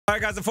All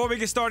right, guys, before we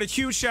get started,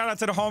 huge shout out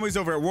to the homies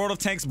over at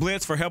WoT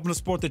Blitz for helping to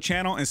support the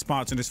channel and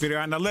sponsoring this video.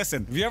 All right, now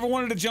listen, if you ever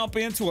wanted to jump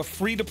into a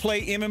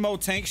free-to-play MMO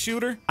tank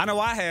shooter, I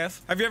know I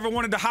have. Have you ever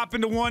wanted to hop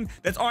into one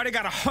that's already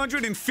got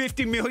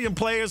 150 million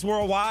players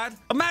worldwide?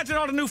 Imagine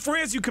all the new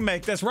friends you can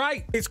make. That's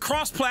right. It's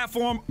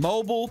cross-platform,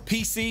 mobile,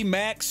 PC,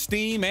 Mac,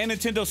 Steam, and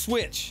Nintendo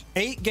Switch.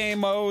 8 game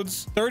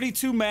modes,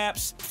 32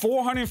 maps,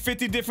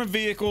 450 different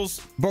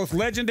vehicles, both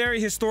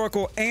legendary,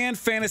 historical, and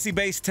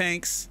fantasy-based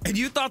tanks. And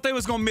you thought they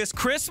was gonna miss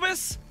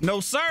Christmas? No,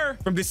 sir.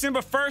 From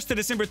December 1st to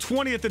December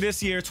 20th of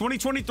this year,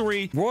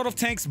 2023,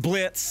 WoT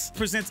Blitz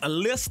presents a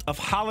list of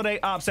holiday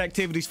ops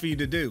activities for you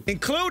to do,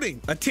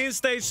 including a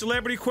 10-stage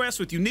celebrity quest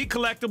with unique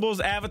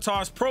collectibles,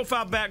 avatars,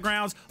 profile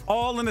backgrounds,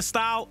 all in the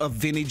style of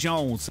Vinnie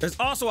Jones. There's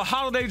also a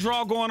holiday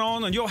draw going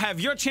on, and you'll have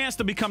your chance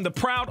to become the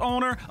proud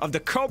owner of the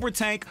Cobra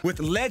tank with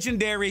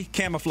legendary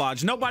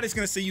camouflage. Nobody's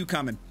gonna see you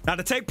coming. Now,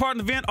 to take part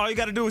in the event, all you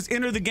gotta do is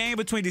enter the game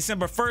between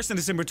December 1st and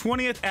December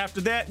 20th.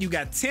 After that, you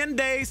got 10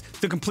 days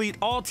to complete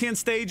all 10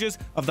 stages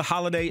of the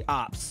holiday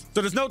ops.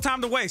 So there's no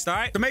time to waste, all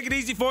right? To make it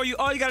easy for you,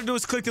 all you gotta do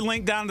is click the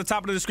link down at the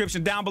top of the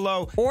description down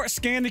below, or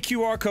scan the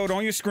QR code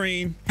on your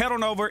screen, head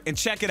on over and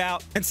check it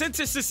out. And since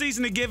it's the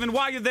season of giving,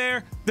 while you're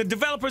there, the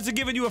developers are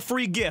giving you a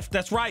free gift.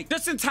 That's right.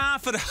 Just in time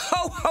for the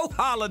ho-ho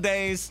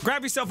holidays,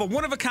 grab yourself a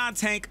one-of-a-kind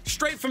tank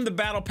straight from the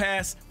battle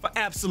pass for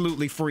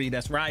absolutely free.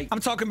 That's right. I'm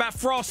talking about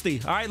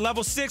Frosty, all right?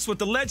 Level 6 with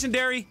the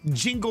legendary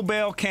Jingle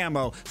Bell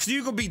camo. So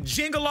you can be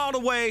jingle all the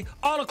way,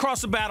 all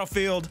across the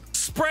battlefield,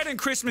 spreading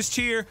Christmas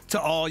cheer to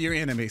all your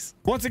enemies.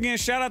 Once again,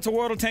 shout out to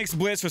WoT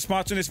Blitz for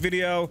sponsoring this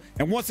video.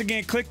 And once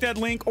again, click that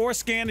link or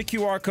scan the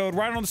QR code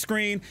right on the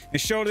screen and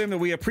show them that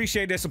we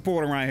appreciate their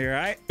support around here,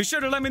 all right? Be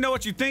sure to let me know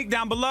what you think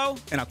down below,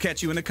 and I'll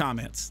catch you in the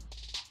comments.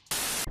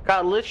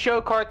 Kyle, let's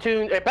show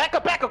CaRtOoNz. Hey, back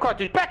up,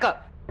 CaRtOoNz, back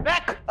up,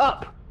 back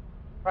up.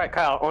 All right,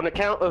 Kyle, on the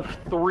count of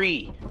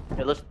 3.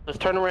 Hey, let's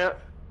turn around.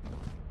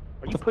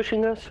 Are you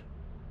pushing us?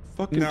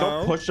 Fucking no.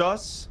 Don't push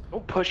us.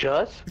 Don't push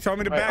us. You told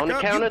me to back on the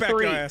up. Count You of back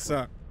 3. your ass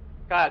up.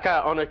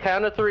 Kyle, on the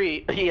count of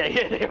 3. Yeah,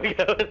 there we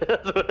go.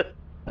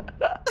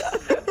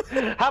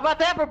 How about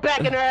that for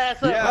backing her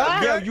ass up?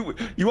 Yeah,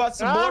 you want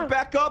some more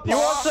back up? You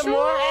want some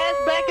more ass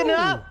backing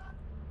up?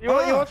 You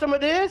want some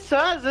of this,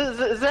 huh?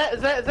 Is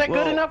that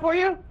good enough for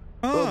you?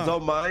 Well,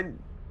 don't mind.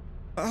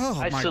 Oh,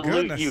 I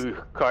salute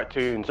you,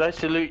 CaRtOoNz. I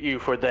salute you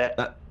for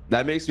that.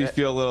 That makes me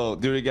feel a little.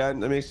 Do it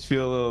again. That makes me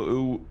feel a little.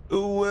 Ooh,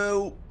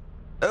 whoa,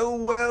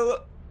 oh, whoa,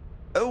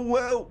 oh,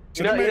 whoa.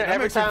 You know,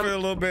 every time I feel a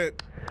little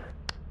bit.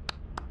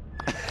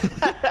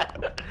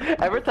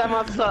 every time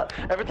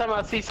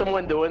I see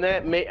someone doing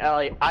that,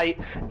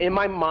 in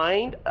my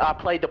mind I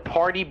play the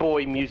party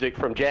boy music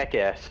from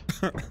Jackass.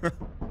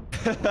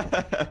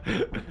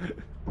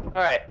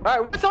 All right.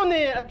 What's on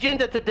the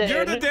agenda today?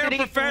 You're the damn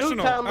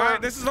professional. All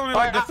right, this is only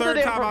like the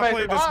third time I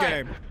played this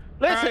game.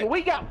 Listen,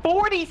 we got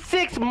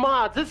 46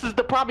 mods. This is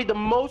probably the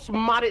most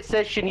modded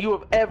session you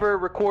have ever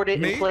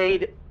recorded and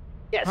played.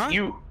 Yes,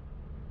 you.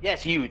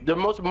 Yes, you. The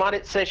most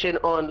modded session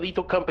on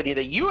Lethal Company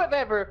that you have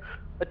ever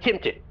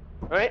attempted.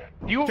 All right?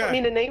 Do you want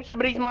me to name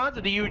some of these mods,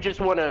 or do you just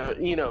want to,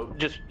 you know,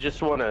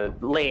 just want to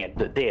land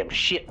the damn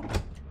shit?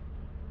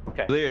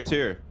 Okay. It's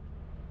here.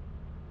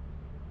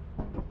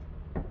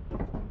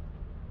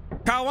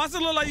 Kyle, why does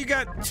it look like you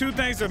got 2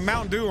 things of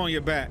Mountain Dew on your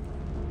back?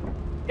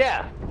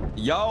 Yeah.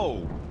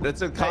 Yo,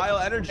 that's a Kyle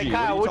energy. Hey,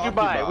 Kyle, what'd you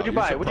buy? What'd you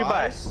buy? What'd you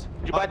buy?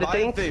 Did you buy the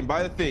thing?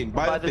 Buy the thing.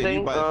 Buy the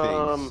thing. Buy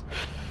the things.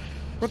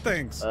 What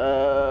things?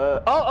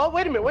 Oh,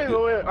 wait a minute. Wait.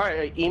 All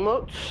right,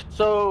 emotes.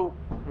 So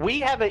we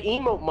have an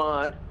emote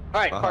mod. All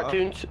right,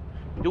 CaRtOoNz.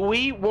 Do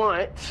we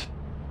want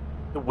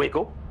the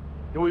wiggle?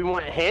 Do we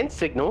want hand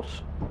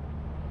signals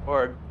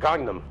or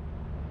Gangnam?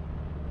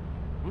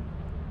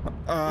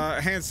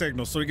 Hand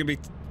signals, so we can be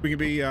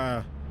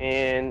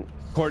and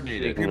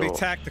coordinated. We can be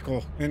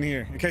tactical in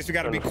here in case we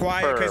got to be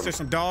quiet, in case there's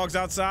some dogs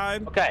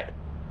outside. Okay.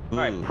 All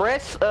right.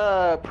 Press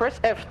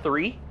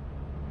F3.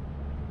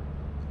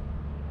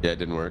 Yeah, it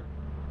didn't work.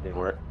 Didn't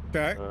work.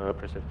 Okay.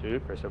 Press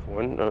F2. Press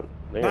F1. No,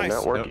 they're nice.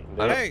 not working.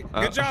 Nope. Hey,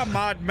 good job,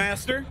 mod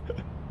master.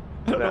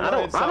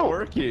 It's not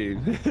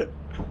working.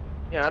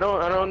 Yeah, I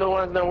don't know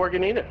why it's not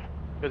working either.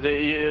 Because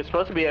it's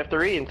supposed to be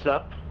F3 and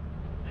stuff.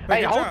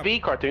 Hey, hold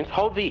V, CaRtOoNz.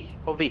 Hold V.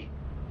 Hold V.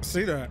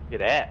 See that? Get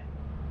that.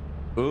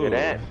 Ooh. Get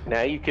that.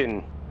 Now you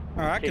can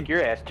kick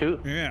your ass too.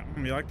 Yeah,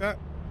 you like that?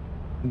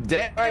 All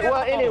right.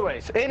 Well,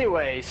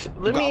 anyways,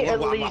 let me at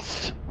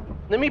least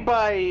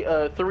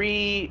buy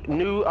 3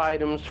 new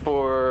items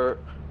for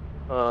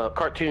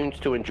CaRtOoNz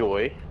to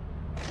enjoy.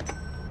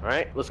 All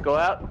right, let's go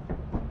out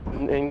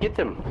and get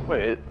them.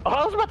 Wait,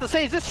 I was about to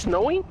say, is this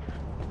snowing?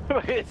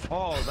 Oh,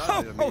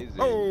 that is amazing.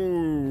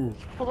 Oh,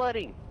 it's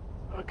flooding.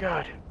 Oh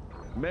God.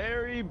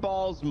 Merry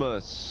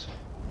Ballsmas.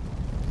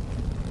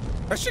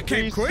 That shit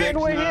came quick.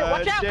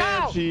 Watch out,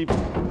 Kyle!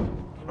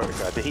 Oh my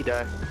God, did he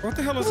die? What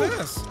the hell is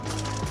this?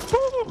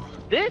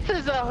 This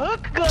is a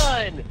hook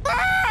gun!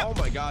 Ah! Oh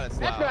my God, it's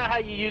loud. That's not how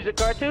you use it,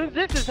 CaRtOoNz.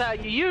 This is how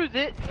you use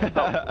it.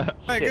 Oh,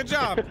 hey, good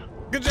job.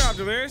 Good job,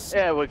 Delirious.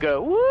 There we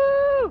go.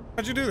 Woo!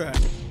 How'd you do that?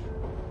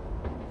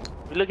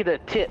 You look at the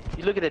tip.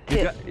 You look at the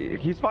tip.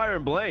 He's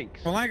firing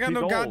blanks. Well, I ain't got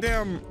no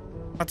goddamn.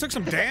 I took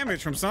some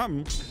damage from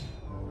something.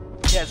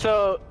 Yeah,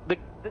 so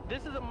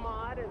this is a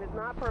mod, and it's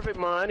not a perfect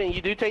mod, and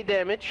you do take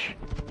damage.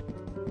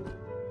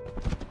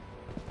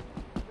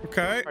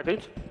 Okay.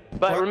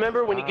 But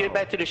remember, when you get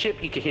back to the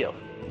ship, you can heal.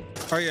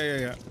 Oh,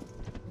 yeah.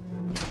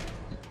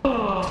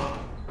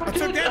 I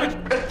took damage.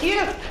 A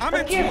gift! I'm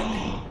a gift!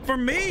 For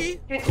me?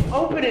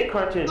 Open it,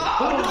 CaRtOoNz.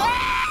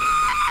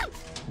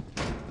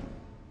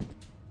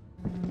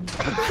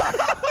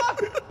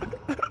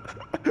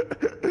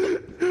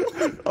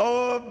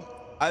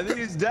 I think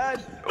he's dead.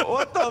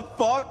 What the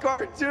fuck,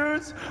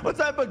 CaRtOoNz? What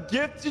type of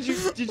gift did you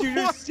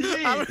just see?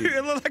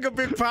 It looked like a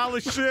big pile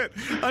of shit.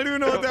 I don't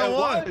even know what that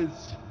was.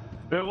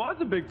 It was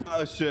a big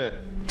pile of shit.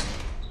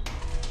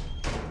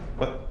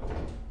 What?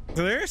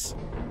 There's?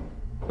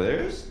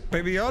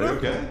 Baby Yoda?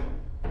 Okay.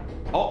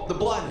 Oh, the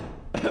blood.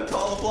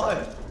 All the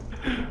blood.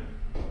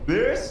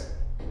 There's?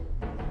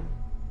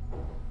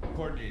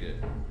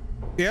 Coordinated.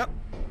 Yep.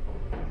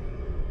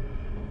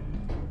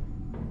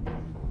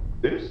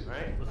 There's?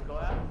 Alright, let's go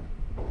out.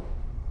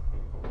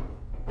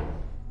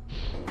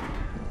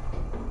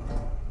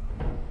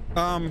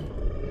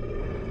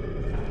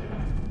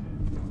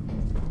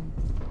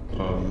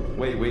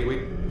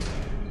 Wait.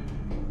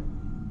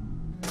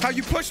 How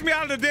you pushed me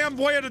out of the damn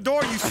way of the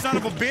door, you son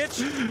of a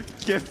bitch!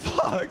 Get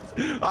fucked.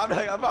 I'm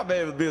not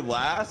able to be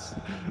last.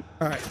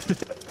 All right,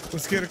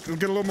 let's get a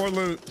little more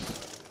loot.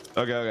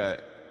 Okay.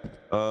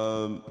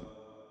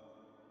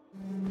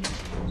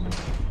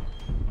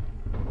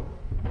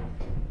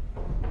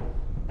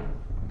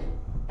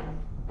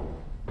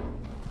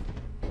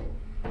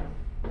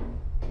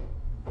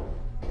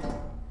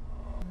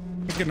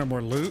 Get no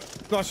more loot.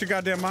 Lost your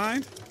goddamn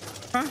mind?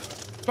 Huh?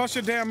 Lost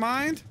your damn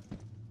mind?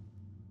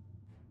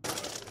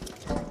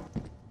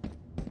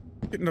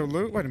 Get no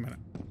loot? Wait a minute.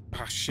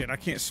 Oh shit, I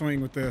can't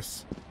swing with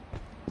this.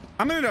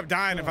 I'm gonna end up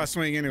dying if I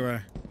swing anyway.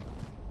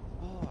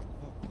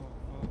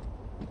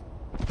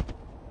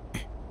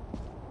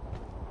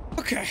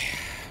 Okay.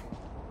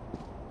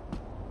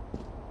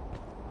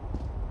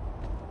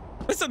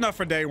 It's enough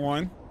for day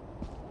one,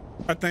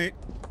 I think.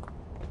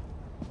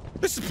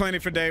 This is plenty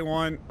for day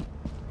one.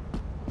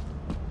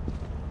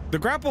 The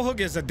grapple hook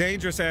is a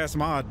dangerous ass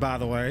mod, by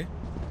the way.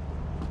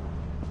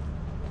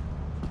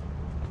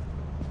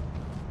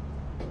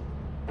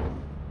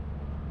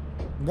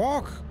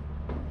 Walk.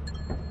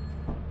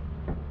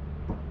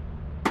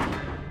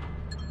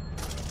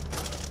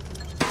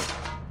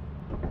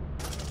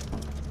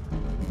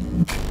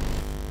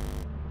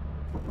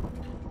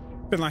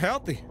 Feeling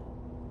healthy.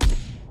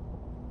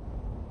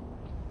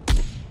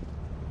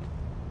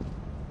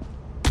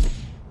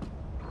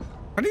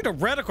 I need a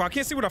reticle. I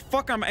can't see where the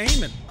fuck I'm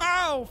aiming.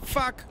 Oh,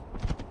 fuck.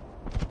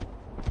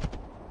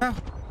 Oh.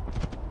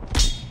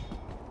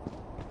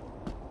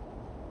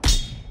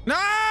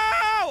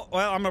 No!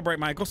 Well, I'm gonna break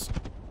my ankles.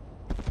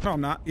 No,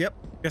 I'm not. Yep.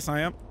 Yes, I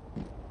am.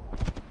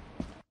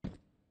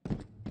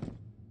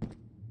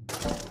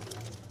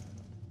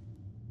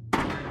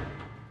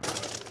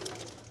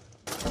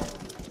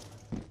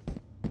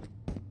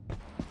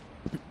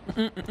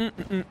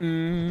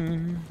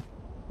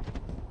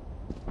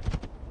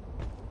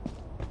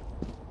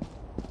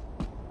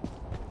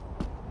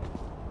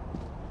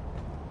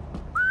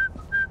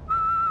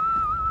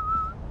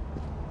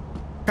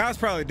 Kyle's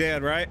probably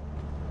dead, right?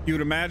 You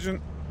would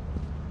imagine?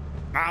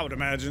 I would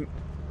imagine.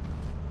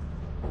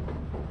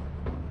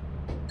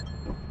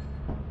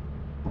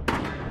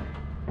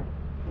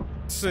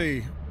 Let's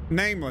see.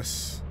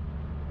 Nameless.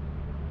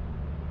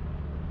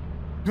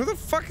 Who the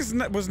fuck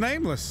was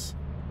nameless?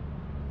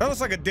 That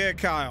looks like a dead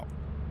Kyle.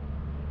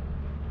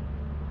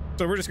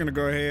 So we're just gonna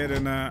go ahead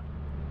and the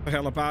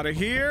hell up out of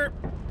here.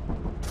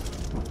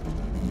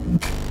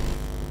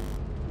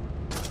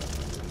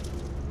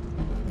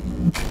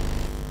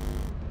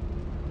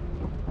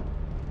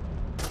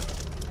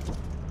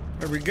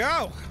 There we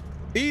go.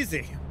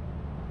 Easy.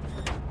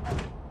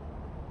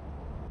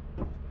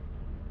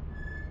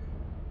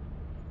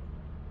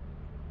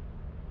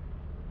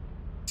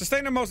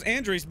 Sustain the most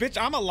injuries. Bitch,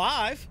 I'm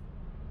alive.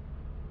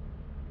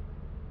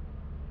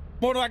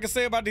 More than I can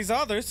say about these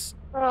others.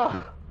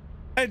 Hey,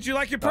 did you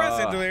like your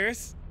present,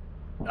 Delirious?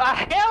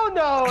 Hell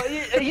no!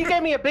 You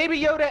gave me a Baby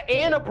Yoda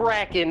and a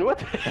Bracken. What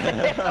the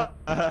hell?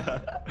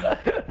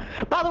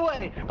 By the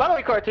way,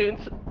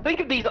 CaRtOoNz, think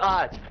of these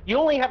odds. You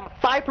only have a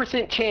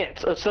 5%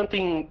 chance of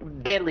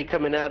something deadly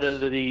coming out of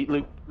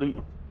the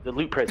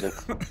loot present.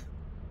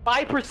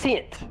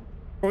 5%.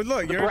 Well,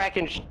 look, the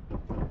Bracken.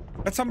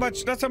 That's how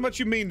much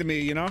you mean to me,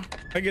 you know?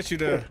 I get you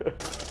the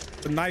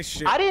nice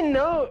shit. I didn't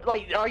know.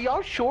 Like, are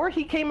y'all sure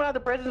he came out of the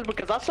presents?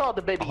 Because I saw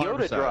the Baby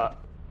Yoda 100%.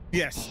 drop.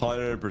 Yes.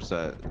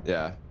 100%.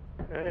 Yeah.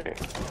 Hey,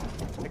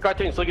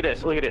 CaRtOoNz, look at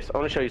this. Look at this. I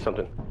want to show you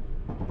something.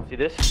 See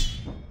this?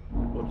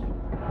 Whoops.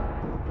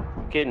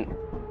 Kidding.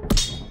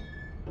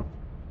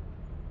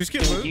 Just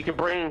get loot. You can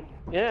bring.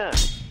 Yeah.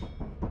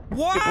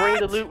 What? You can bring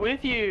the loot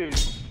with you.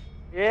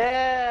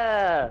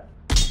 Yeah.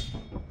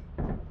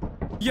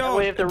 Yo, that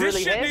way if they're this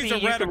really shit heavy, needs a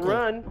you can reticle.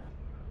 run.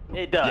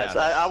 It does. Yes.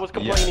 I was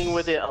complaining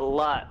with it a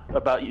lot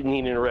about you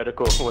needing a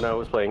reticle when I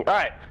was playing. All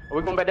right, are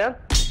we going back down?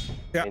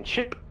 Yeah. And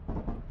shit.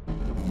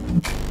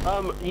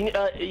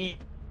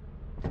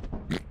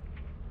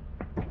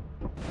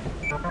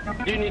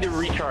 You do need to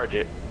recharge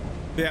it.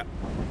 Yeah.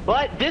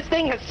 But this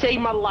thing has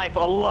saved my life a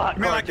lot.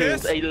 You mean like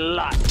this? A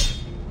lot.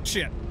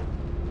 Shit.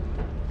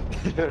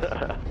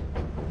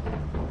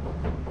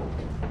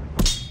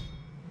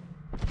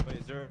 Wait,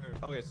 is there?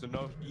 Okay, so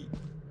no heat.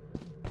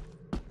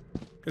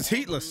 It's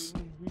heatless.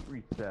 Heat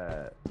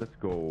reset. Let's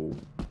go.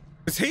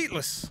 It's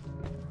heatless.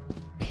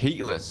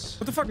 Heatless.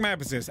 What the fuck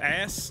map is this?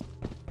 Ass?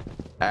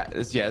 Yeah,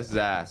 this is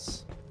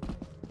ass.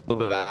 A little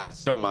bit of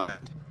ass. Don't mind.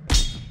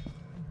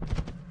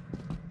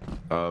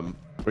 Where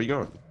are you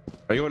going?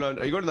 Are you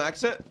going to the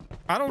exit?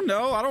 I don't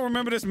know. I don't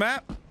remember this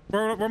map.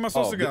 Where am I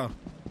supposed to go?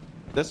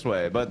 This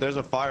way, but there's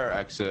a fire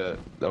exit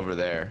over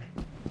there.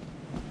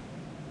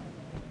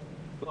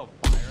 Oh,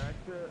 fire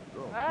exit?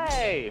 Oh.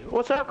 Hey,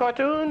 what's up,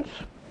 CaRtOoNz?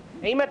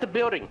 Aim at the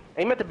building.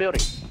 Aim at the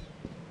building.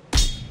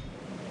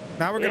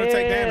 Now we're gonna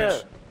take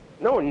damage.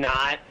 No, we're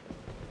not.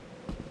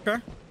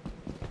 Okay.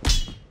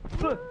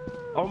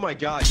 Oh my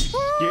god, you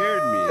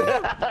scared me.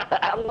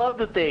 I love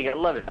the thing. I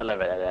love it. I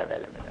love it. I love it. I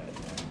love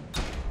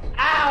it.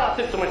 Ow!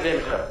 I took so much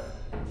damage up.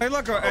 Hey,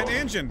 look, an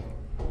engine.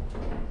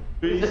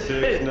 3, 6,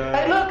 9.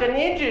 Hey, look, an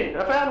engine.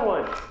 I found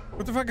one.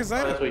 What the fuck is Oh,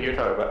 that's that? what you're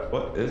talking about.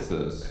 What is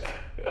this?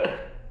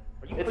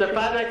 It's a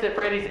Five Nights at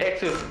Freddy's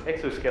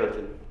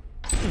exoskeleton.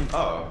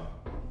 Oh.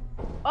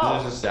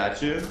 Oh, There's a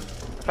statue?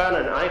 I found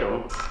an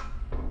item.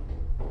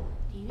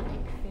 Do you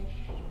like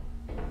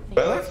fish?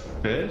 I like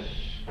fish.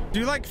 Do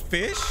you like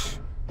fish?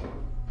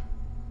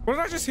 What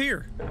did I just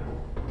hear?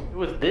 It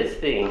was this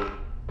thing.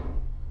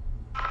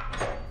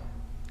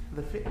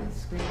 The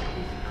fitness screen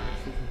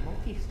is a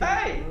multi-stage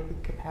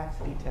aerobic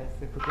capacity test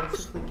that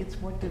progressively gets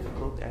more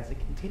difficult as it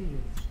continues.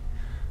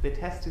 The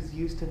test is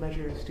used to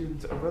measure a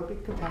student's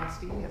aerobic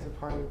capacity as a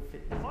part of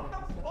fitness. What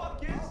the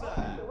fuck is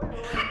that?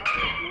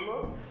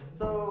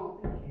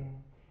 So,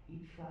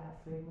 each class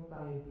single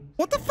value.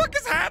 What the fuck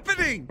is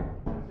happening?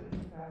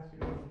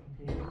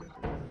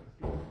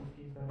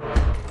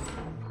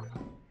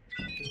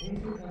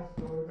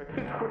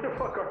 where the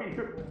fuck are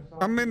you?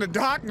 I'm in the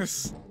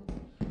darkness.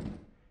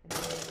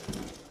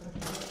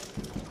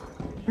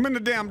 I'm in the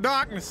damn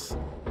darkness.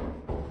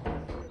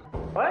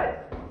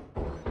 What?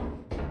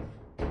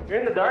 You're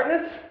in the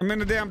darkness? I'm in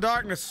the damn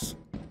darkness.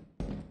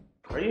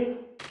 Are you?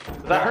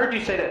 'Cause I heard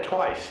you say that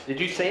twice. Did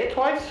you say it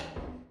twice?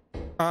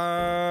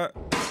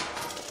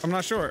 I'm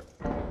not sure.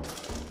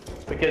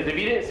 Because if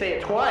you didn't say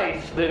it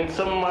twice, then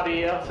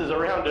somebody else is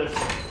around us.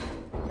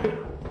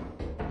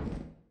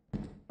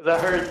 Because I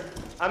heard,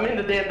 I'm in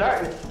the damn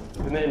darkness.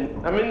 And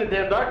then, I'm in the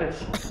damn darkness.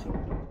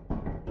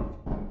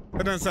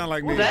 That doesn't sound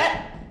like What me. was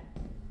that?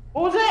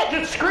 What was that?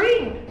 Just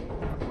screamed.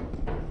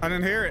 I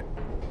didn't hear it.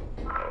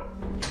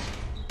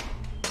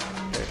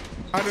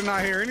 I did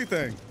not hear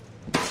anything.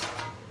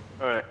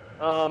 Alright,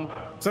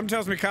 Something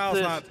tells me Kyle's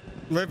This- not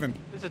living.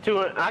 this is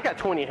 200, I got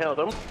 20 health.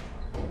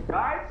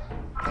 Guys?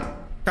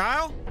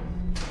 Kyle?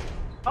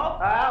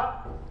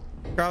 Ow!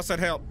 Kyle said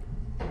help.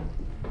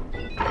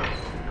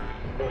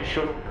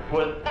 Sure.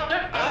 What? Come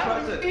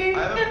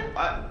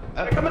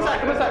inside,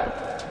 come inside.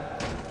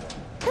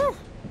 Whew.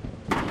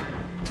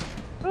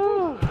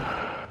 Ooh.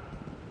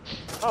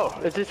 Oh,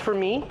 is this for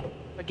me?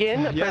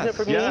 Again? A present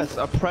for me? Yes,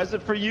 a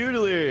present for you,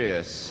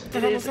 Delirious.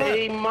 It is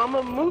a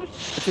Mama Moose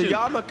It's a suit.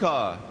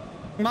 yarmulke.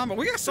 Mama,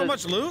 we got so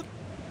much loot.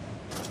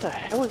 What the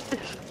hell is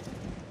this?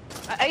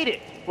 I ate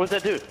it. What's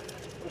that do?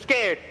 I'm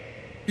scared.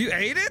 You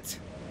ate it?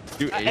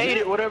 You I ate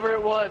it, whatever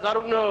it was. I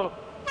don't know.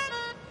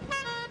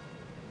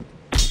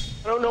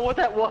 I don't know what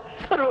that was.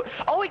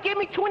 Oh, it gave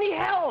me 20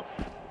 health.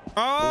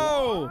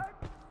 Oh!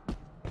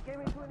 It gave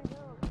me 20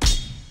 health.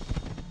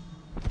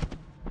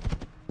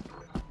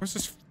 Where's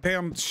this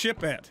damn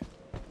ship at?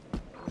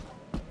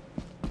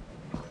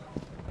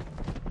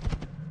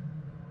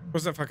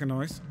 What's that fucking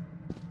noise?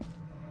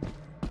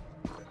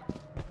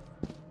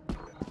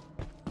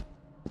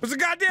 Where's the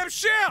goddamn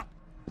ship?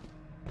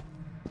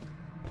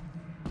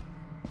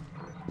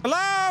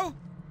 Hello?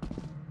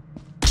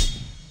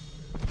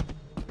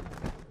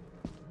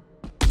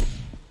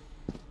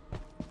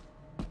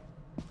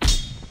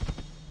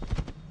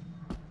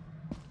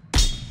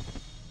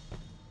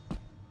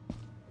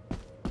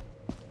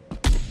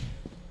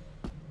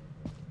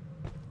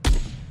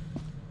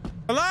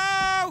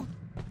 Hello?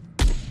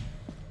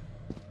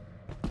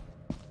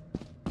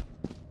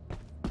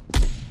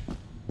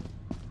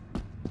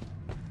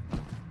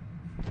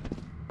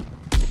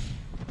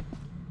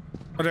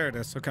 Oh, there it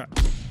is. Okay.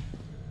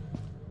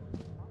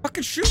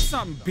 Fucking shoot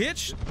something,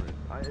 bitch.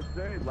 It's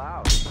very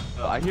loud.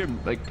 I hear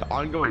like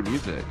ongoing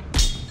music.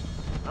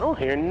 I don't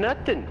hear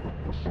nothing.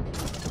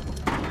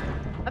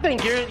 I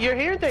think you're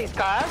hearing things,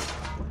 Kyle.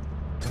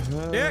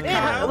 Yeah, Yeah,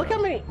 Kyle. look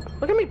how many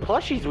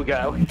plushies we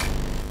got. We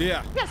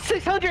Yeah. got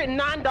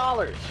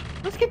 $609.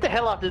 Let's get the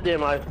hell off this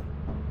damn island.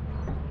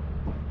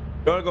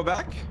 You wanna go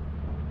back?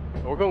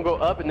 We're gonna go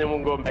up and then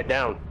we'll go back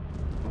down.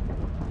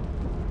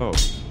 Oh.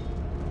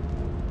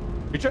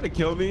 You trying to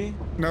kill me?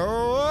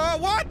 No,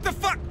 what the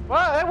fuck?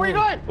 What? Where are you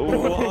going?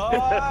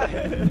 What?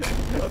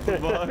 What the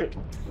fuck?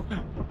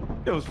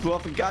 It was flew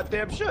off the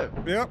goddamn ship.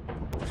 Yep.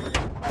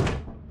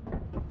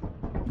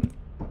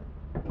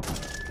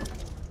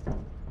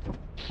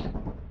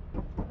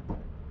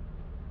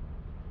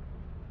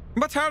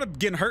 I'm tired of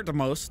getting hurt the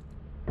most.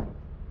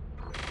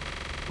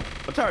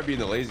 I'm tired of being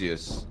the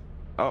laziest.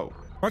 Oh. Why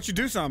don't you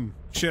do something,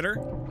 shitter?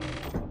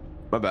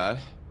 My bad.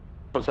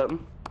 Doing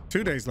something?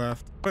 2 days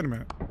left. Wait a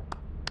minute.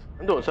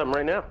 I'm doing something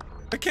right now.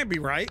 That can't be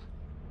right.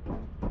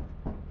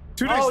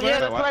 2 days Oh left. yeah,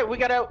 that's right. We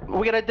got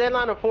a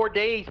deadline of 4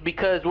 days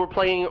because we're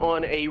playing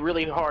on a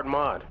really hard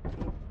mod.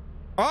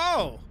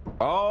 Oh.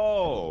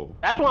 Oh.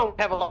 That's why we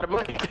have a lot of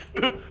money.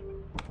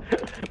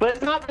 But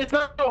it's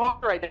not so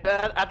hard right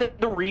now. I think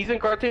the reason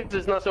CaRtOoNz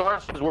is not so hard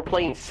is because we're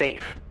playing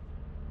safe.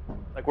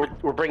 Like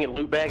we're bringing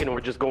loot bag and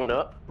we're just going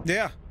up.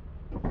 Yeah.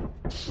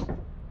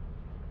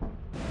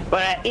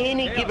 But at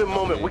any given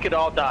moment, we could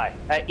all die.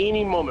 At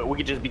any moment, we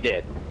could just be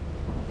dead.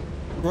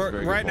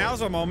 Right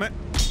now's a moment.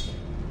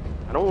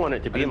 I don't want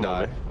it to be a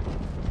moment.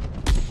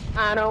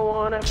 I don't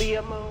want to be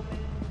a moment.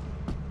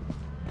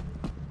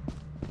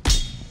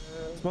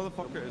 This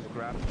motherfucker is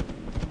grappling.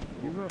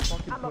 You have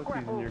fucking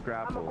pussies in your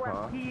grapple,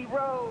 huh?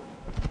 Hero.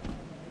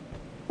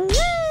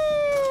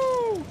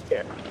 Woo!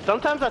 Yeah.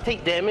 Sometimes I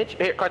take damage.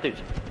 Here,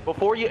 CaRtOoNz.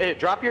 Before you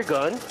drop your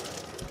gun,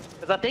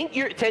 because I think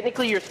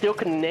you're still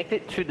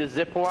connected to the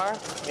zip wire,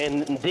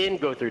 and then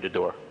go through the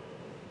door.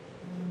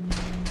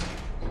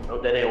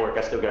 Oh, that didn't work.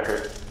 I still got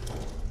hurt.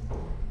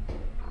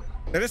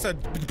 That is a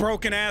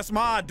broken ass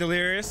mod,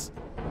 Delirious.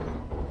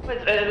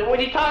 What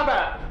are you talking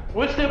about?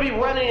 We'll still be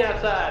running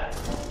outside,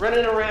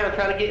 running around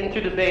trying to get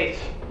into the base.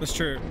 That's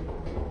true.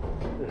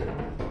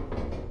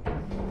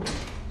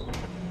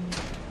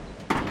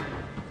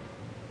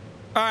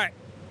 All right,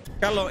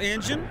 got a little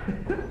engine.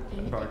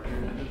 What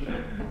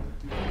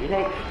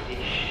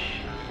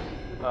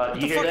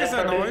The fuck is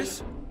that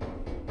noise?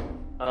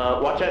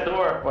 Watch that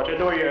door. Watch that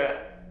door you're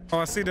at. Oh,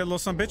 I see that little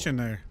son bitch in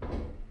there.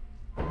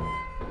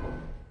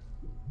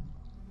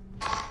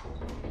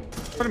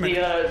 Wait a minute.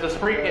 It's a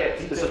spring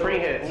head. It's a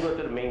spring head. We'll go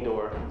to the main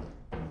door.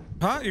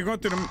 Huh? You're going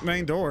through the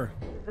main door.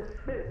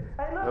 Hey,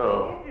 look,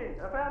 the engine.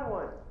 I found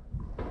one.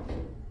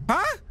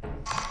 Huh?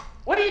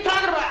 What are you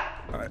talking about?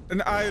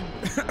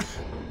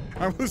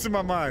 I'm losing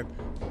my mind.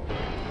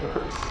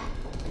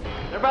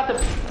 They're about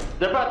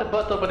to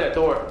bust open that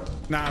door.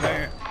 Nah,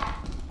 man.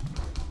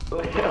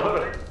 What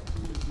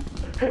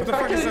What the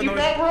fuck is that you noise?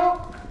 back, bro?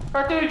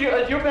 CaRtOoNz,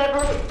 is your back,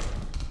 bro?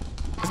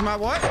 Is my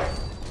what?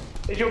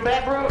 Is your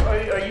back, bro?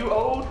 Are you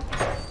old?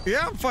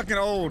 Yeah, I'm fucking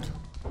old.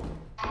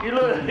 You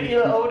look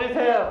old as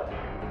hell.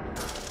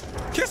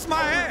 Kiss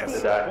my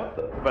ass.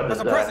 That's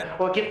a present.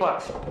 Well, get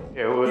box.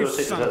 Here, we'll You take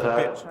this son of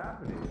a outside.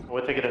 bitch.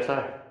 We'll take it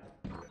outside.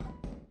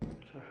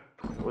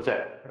 What's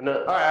that? No,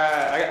 all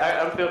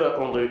right, I'm filled up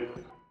on loot.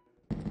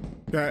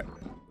 Okay.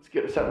 Let's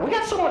get this out. We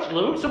got so much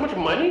loot, so much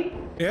money.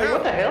 Yeah. Hey,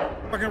 what the hell?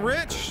 Fucking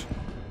rich.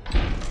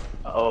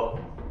 Uh-oh.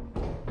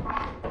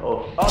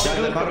 Uh-oh. Oh, the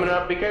glue's coming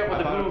up. Be careful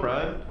with the glue.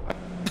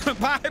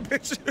 Bye,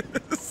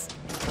 bitches.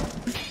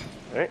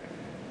 Alright.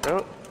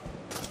 No.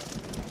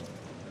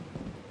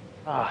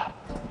 Ah.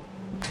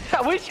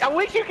 I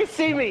wish you could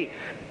see me.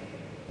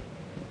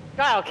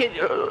 Kyle,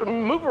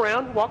 move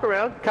around, walk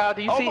around. Kyle,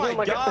 do you see him? Oh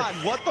my god,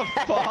 what the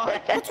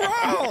fuck? What's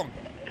wrong?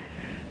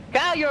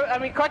 Kyle,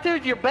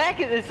 CaRtOoNz, your back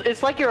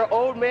it's like you're an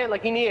old man,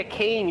 like you need a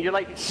cane. You're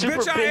like super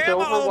Bitch, I bent am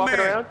an over old walking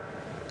man. around.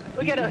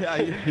 Look at him. Yeah,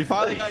 you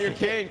finally got your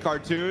cane,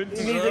 CaRtOoNz.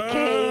 He needs a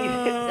cane.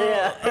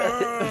 Yeah.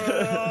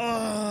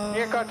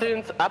 Here,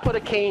 CaRtOoNz, I put a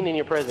cane in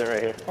your present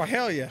right here. Oh,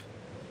 hell yeah.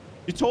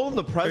 You told him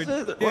the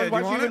present? Yeah, Why'd you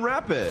you want even it?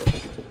 wrap it?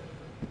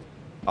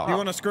 You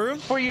want to screw?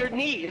 It's for your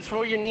knee. It's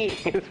for your knee.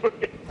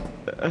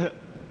 What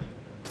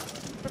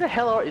the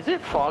hell is it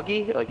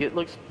foggy? Like it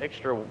looks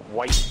extra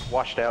white,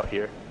 washed out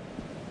here.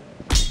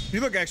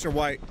 You look extra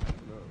white.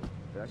 No,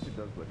 it actually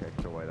does look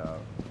extra white out.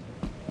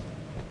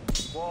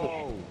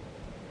 Whoa.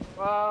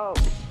 Whoa.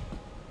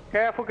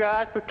 Careful,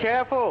 guys. Be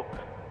careful.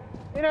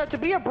 You know, to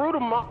be a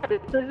brutal mod,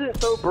 it isn't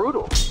so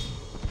brutal.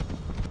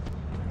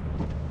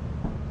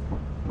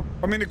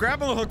 I mean, the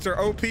grappling hooks are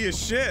OP as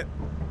shit.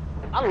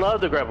 I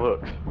love the grapple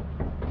hooks.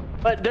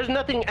 But there's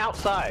nothing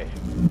outside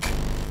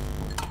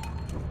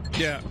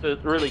Yeah. to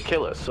really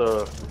kill us,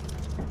 so...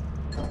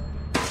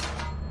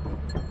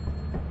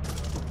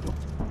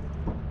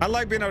 I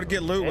like being able to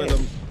get loot with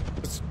them.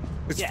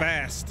 It's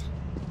fast.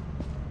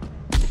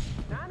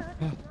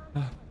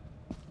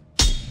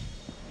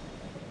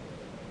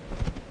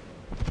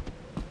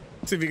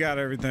 See if you got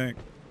everything.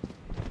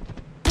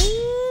 Woo!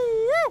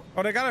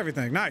 Oh, they got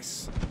everything.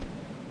 Nice.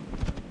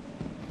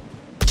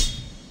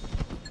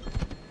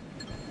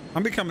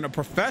 I'm becoming a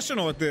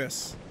professional at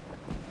this.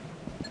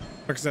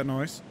 What is that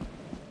noise?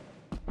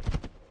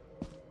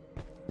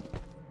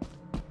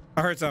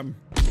 I heard something.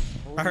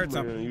 I heard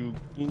something. You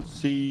can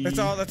see. That's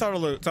all the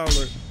loot. It's all the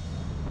loot.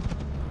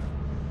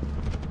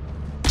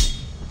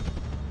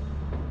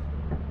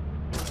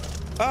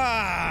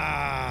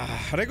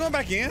 Ah, are they going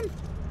back in?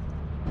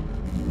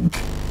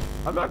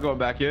 I'm not going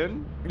back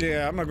in.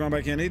 Yeah, I'm not going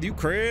back in either. You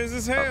crazy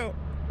as hell.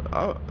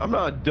 I'm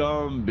not a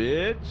dumb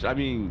bitch. I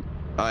mean,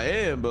 I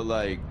am, but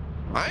like,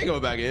 I ain't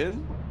going back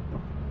in.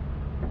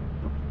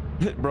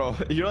 Bro,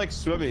 you're like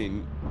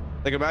swimming.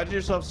 Like, imagine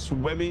yourself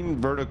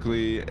swimming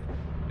vertically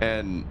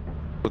and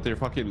with your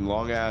fucking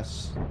long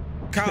ass.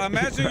 Kyle,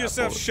 imagine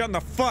yourself shutting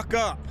the fuck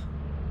up.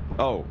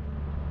 Oh.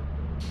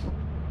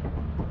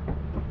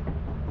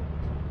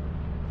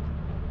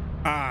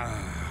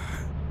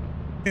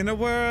 In a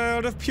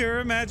world of pure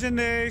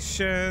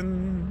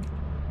imagination.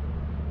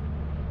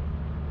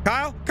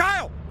 Kyle?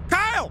 Kyle!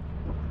 Kyle!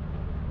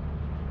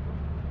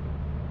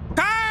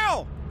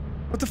 Kyle!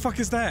 What the fuck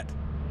is that?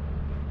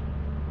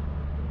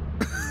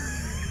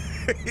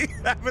 He's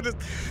having a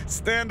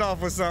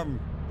standoff with something.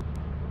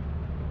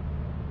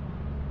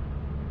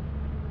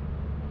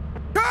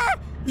 Ah!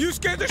 You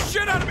scared the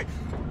shit out of me!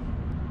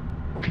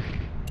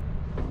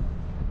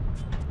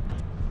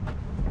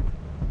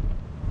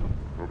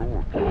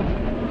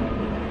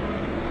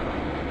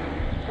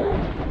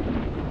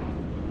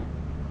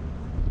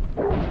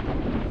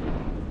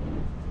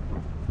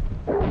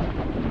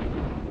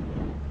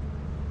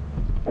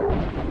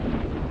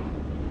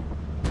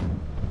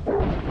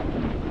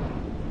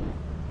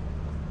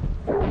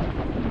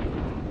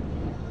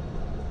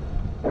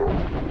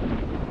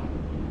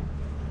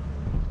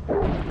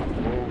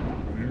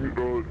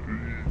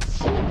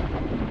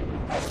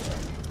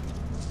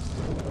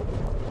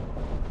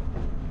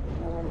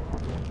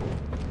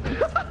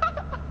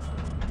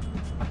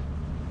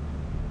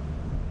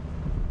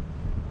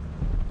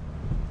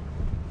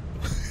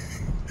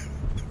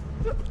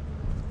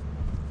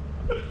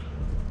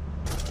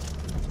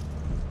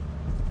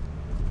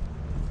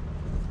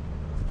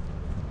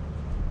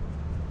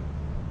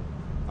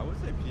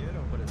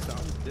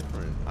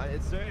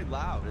 It's very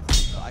loud.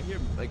 I hear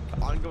like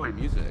ongoing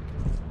music.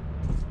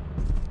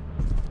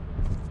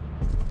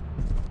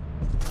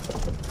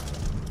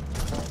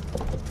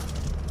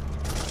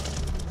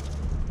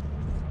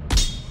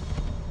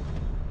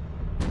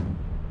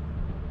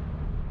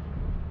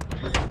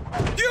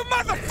 You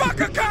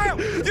motherfucker, Kyle!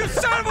 You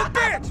son of a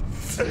bitch!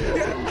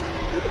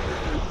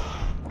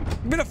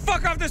 Get the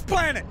fuck off this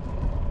planet!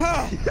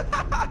 Oh!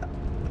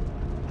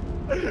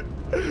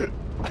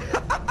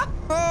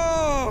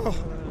 Oh!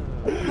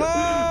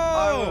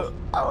 Oh!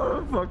 I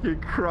would fucking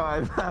cry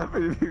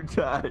laughing if you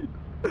died.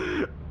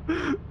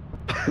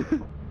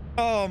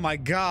 Oh my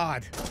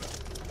god.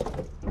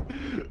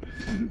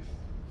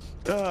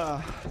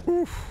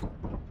 Oof.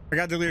 I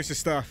got delirious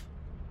stuff.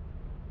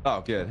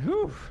 Oh, good.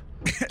 Whew.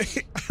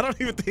 I don't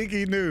even think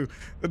he knew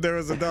that there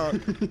was a dog.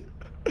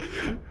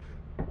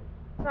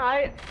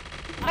 I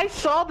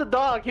saw the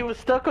dog. He was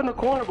stuck on the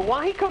corner, but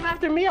why he come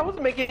after me? I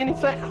wasn't making any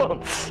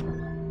sounds.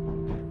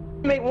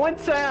 Make one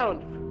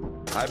sound.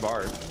 Hi,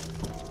 Bart.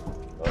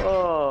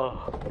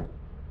 Oh.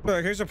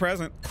 Look, here's a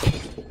present.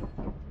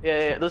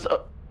 Yeah. Let's.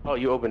 Oh,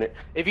 you open it.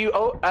 If you.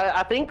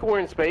 I think we're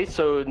in space,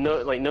 so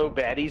no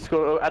baddies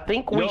going. I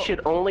think we should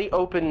only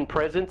open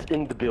presents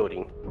in the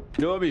building.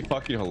 You know, it'd be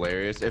fucking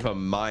hilarious if a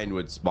mine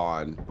would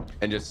spawn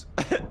and just.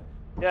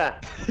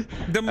 Yeah.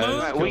 The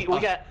moon. We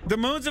got. The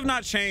moons have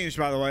not changed,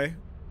 by the way.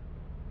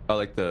 Oh,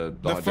 like the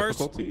first.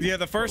 difficulty? Yeah,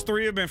 the first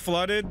 3 have been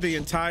flooded the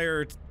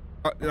entire,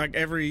 like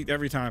every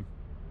time.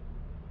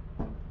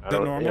 Is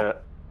that normal? Yeah.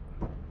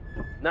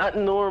 Not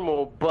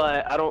normal,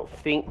 but I don't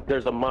think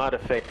there's a mod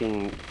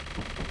affecting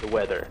the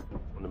weather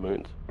on the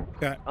moons.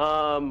 Okay.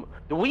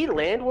 Do we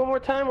land one more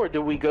time, or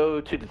do we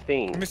go to the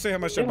thing? Let me see how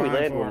much I they're think we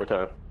buying land for. one more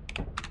time.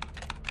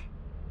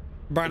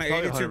 Buying It's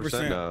at probably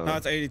 82%. now. No,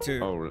 it's 82.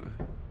 Oh,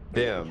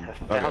 damn.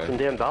 $1,000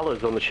 damn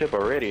on the ship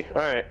already.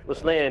 All right,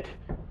 let's land.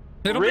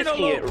 Hey, don't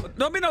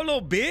be no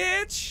little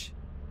bitch.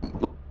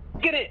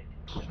 Get it.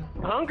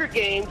 Hunger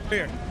Games.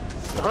 Here.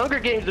 The Hunger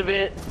Games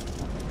event.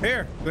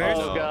 Here. There's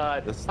Oh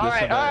God. This all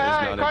right.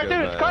 CaRtOoNz,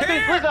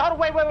 listen. Hold on,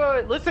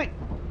 wait. Listen.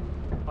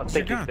 Oh,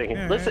 thank you.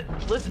 Yeah,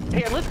 listen.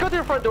 Here, let's go to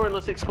the front door and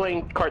let's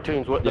explain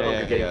CaRtOoNz what the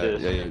Hunger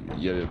Games is.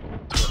 Yeah.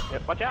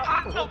 Watch out.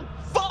 Oh,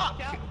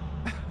 fuck!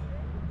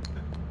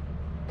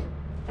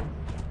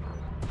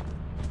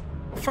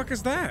 What the fuck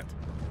is that?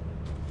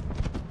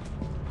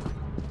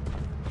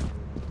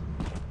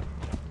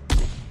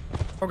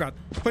 Oh God.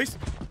 Please.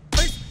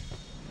 Please.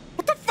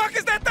 What the fuck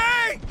is that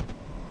thing?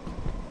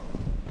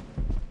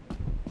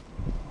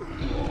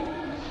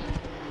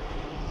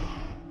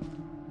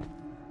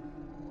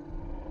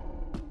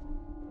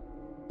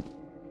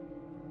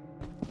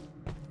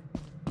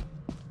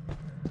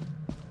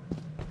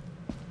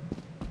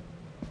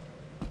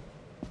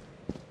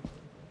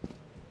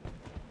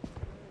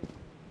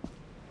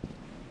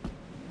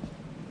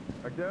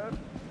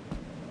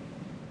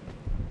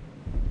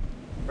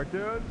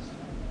 CaRtOoNz?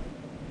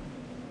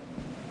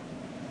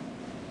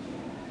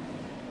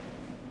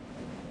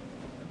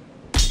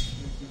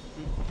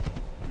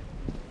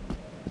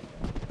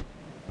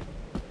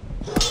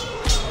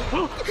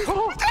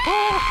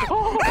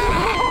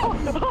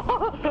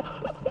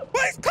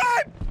 Please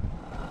climb!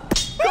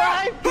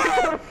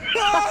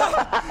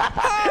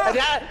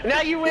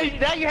 Now you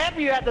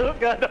happy you had the hook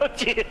gun,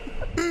 don't you?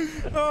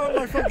 Oh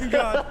my fucking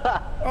god.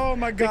 Oh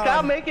my god. Did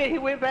Kyle make it? He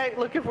went back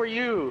looking for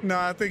you. No,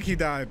 I think he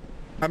died.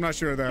 I'm not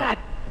sure of that. God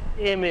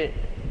damn it.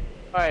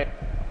 Alright.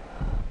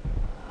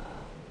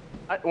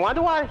 Why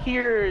do I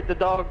hear the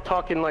dog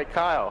talking like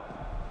Kyle?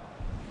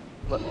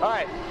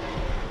 Alright.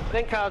 I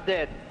think Kyle's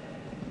dead.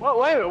 Well,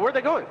 wait a minute, where'd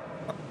they going?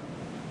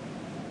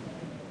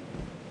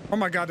 Oh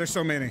my god, there's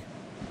so many.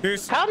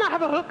 Here's... Kyle not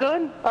have a hook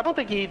gun? I don't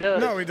think he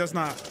does. No, he does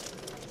not.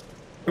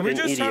 Did we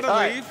just try to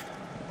leave?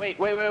 Wait.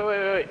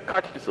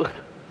 CaRtOoNz.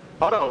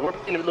 Hold on, we're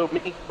making a little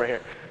mini right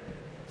here.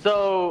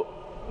 So,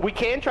 we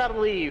can try to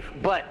leave,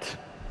 but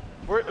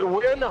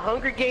we're in the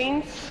Hunger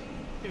Games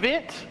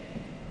event.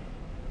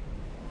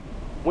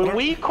 When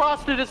we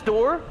cross through this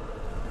door,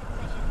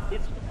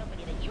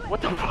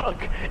 what the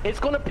fuck? It's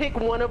gonna pick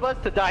one of us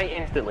to die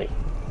instantly.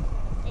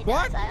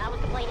 What? I was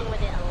complaining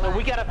with it a lot. So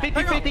we got a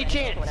 50-50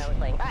 chance. When I was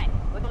playing. All right,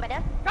 we're going back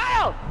down.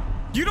 Kyle!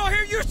 You don't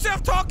hear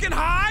yourself talking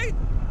high?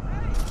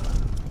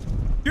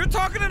 You're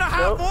talking in a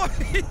high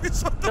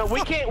voice. What the No,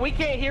 fuck? we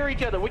can't hear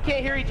each other. We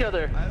can't hear each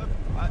other. I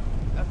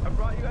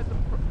brought you at the...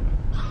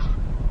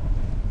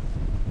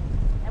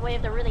 That way,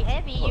 if they're really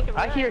heavy, you can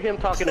I run. hear him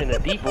talking in a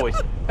deep voice.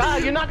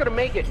 Kyle, you're not gonna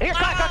make it. Here,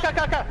 Kyle.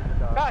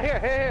 Kyle,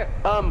 here.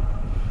 Oh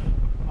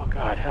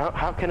God,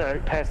 how can I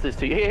pass this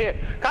to you? Here.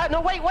 Kyle, no,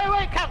 wait.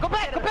 Kyle, go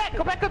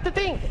back up the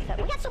thing.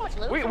 We got so much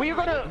loot. I'm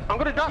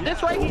gonna drop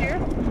this right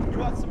here. You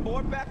want some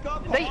more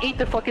backup? They eat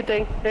the fucking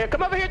thing. Here,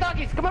 come over here,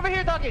 doggies. Come over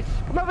here,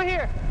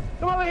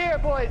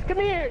 boys. Come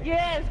here.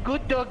 Yes,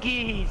 good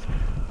doggies.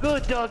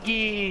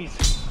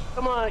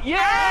 Come on.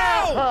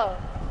 Yeah.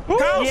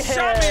 Kyle Yes.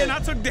 shot me and I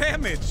took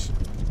damage.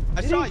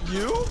 I shot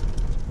you?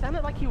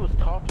 Sounded like he was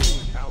talking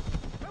out.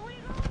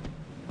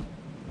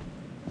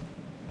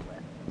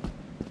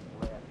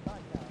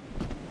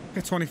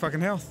 Got 20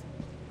 fucking health.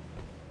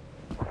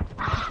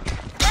 Damn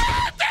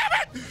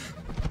it!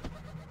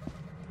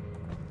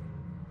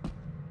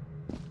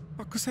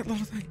 Fuck was that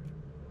little thing?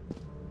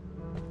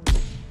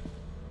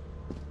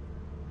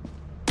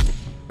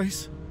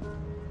 Please.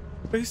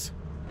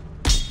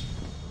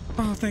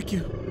 Oh, thank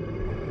you.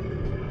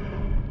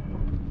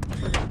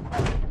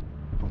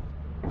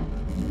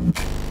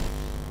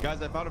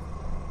 Guys, I found a...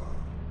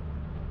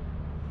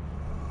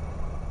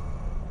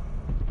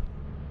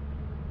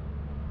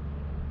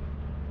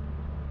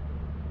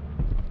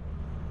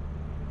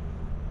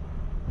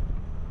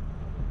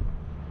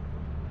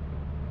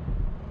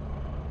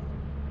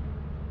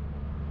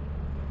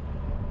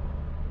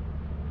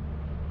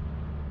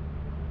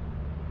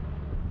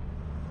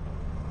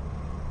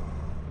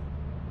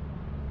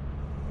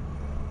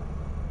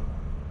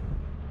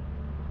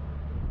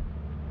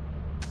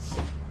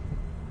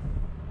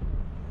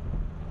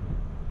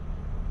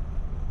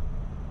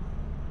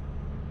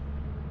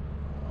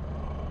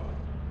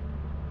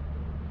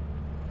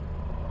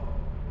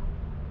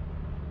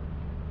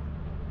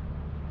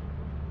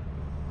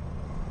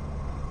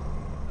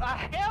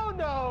 Hell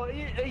no!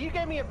 You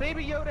gave me a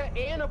Baby Yoda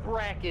and a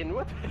Bracken.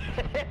 What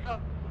the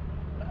hell?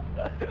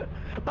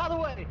 By the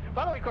way,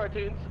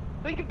 CaRtOoNz,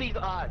 think of these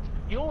odds.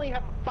 You only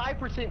have a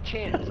 5%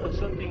 chance of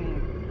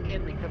something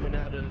deadly coming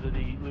out of the...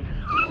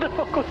 What the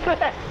fuck was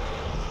that?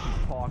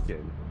 He's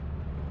talking.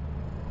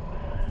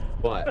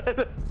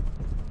 What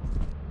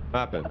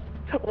happened?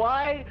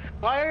 Why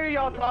are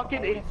y'all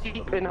talking in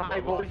deep and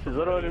high voices?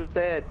 I don't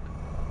understand.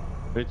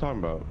 What are you talking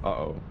about?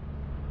 Uh-oh.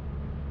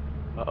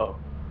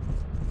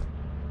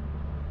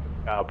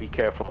 Kyle, be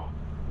careful.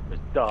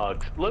 There's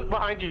dogs. Look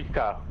behind you,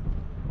 Kyle.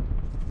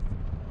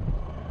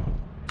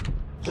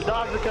 The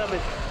dogs are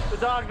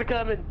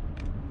coming.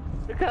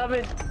 They're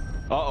coming.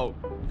 Uh-oh.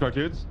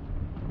 CaRtOoNz?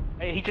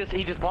 Hey, he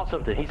just bought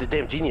something. He's a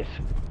damn genius.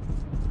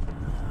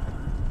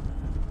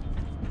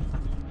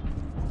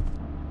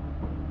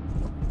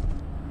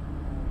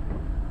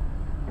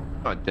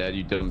 I'm not dead,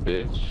 you dumb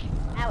bitch.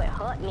 Ow, it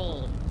hurt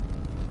me.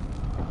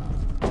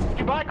 Did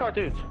you buy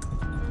CaRtOoNz?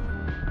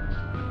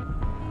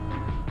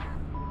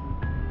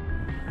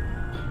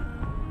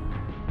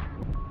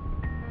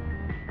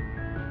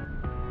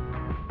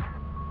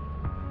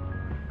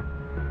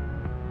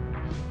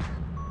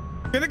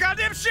 Get the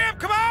goddamn ship!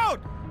 Come on!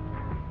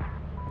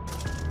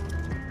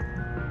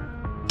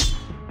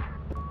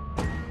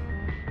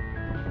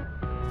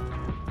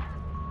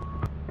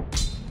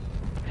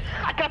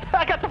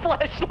 I got the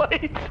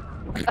flashlight.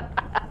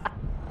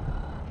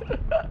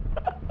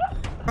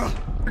 Oh,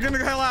 we're getting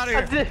the hell out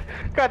of here.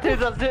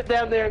 CaRtOoNz, I'll sit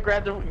down there and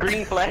grab the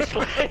green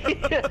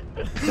flashlight. Now,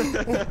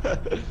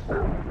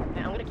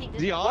 I'm gonna keep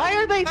this. Why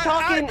are they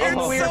talking in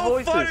it's weird so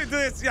voices? funny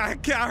this. Yeah,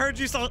 I heard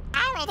you say, "Ow,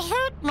 it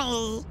hurt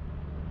me."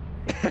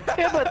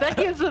 Yeah, but that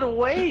gives it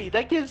away.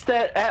 That gives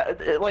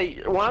that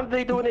like. Why are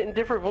they doing it in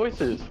different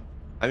voices?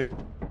 I mean,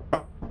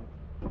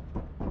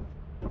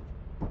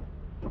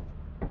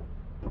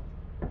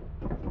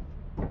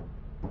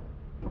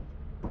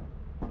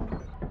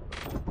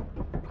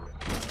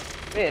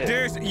 Man.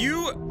 Darius,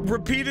 you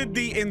repeated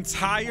the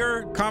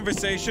entire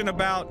conversation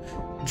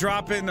about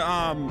dropping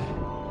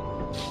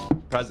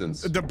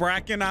presents. the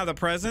Bracken out of the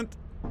present.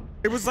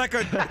 It was like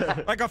a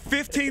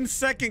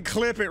 15-second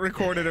clip it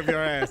recorded of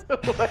your ass.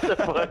 What the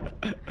fuck?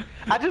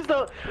 I just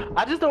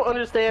don't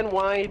understand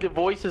why the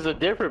voices are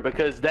different,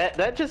 because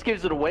that just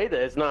gives it away that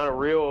it's not a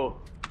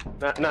real,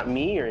 not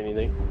me or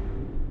anything.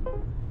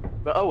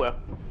 But oh well.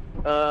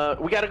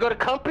 We gotta go to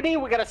company.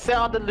 We gotta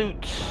sell the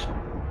loot.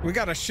 We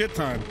got a shit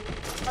ton.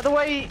 By the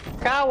way,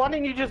 Kyle, why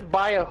didn't you just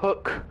buy a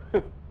hook?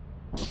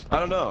 I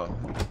don't know.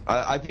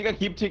 I think I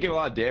keep taking a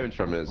lot of damage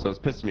from it, so it's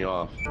pissing me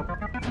off.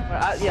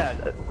 Yeah.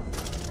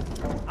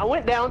 I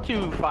went down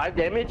to 5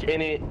 damage,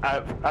 and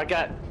I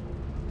got,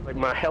 like,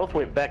 my health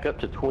went back up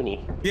to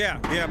 20. Yeah,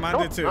 mine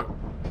did too.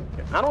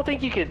 I don't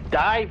think you could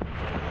die.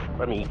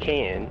 I mean, you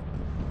can.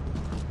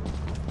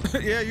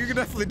 Yeah, you can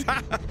definitely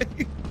die.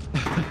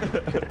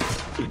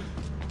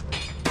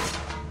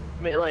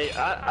 I mean, like,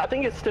 I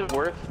think it's still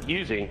worth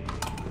using.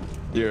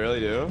 You really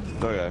do?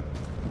 Okay.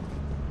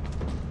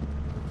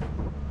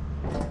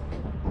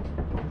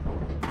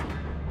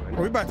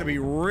 We about to be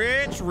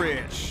rich.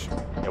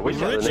 Yeah, we're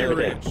selling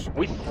everything.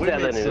 We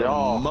selling it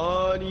all.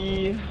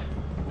 Money.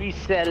 We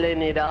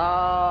selling it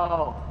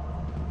all.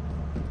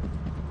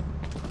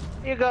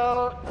 Here you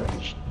go.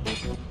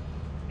 Here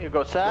you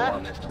go,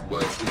 sir.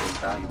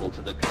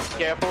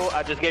 Careful!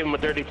 I just gave him a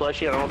dirty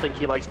plushie. I don't think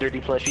he likes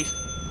dirty plushies.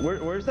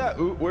 Where's that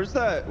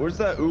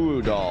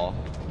ooh doll?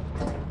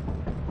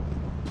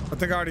 I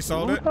think I already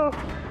sold it. I'm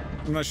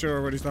not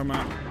sure what he's talking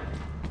about.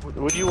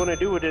 What do you want to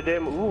do with the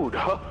damn ooh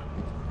doll?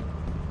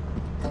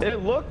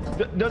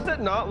 Does it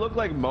not look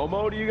like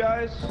Momo to you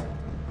guys?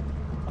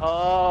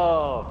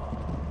 Oh.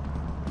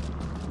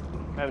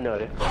 I have no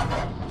idea.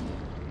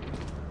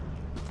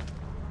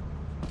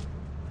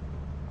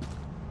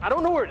 I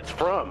don't know where it's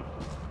from.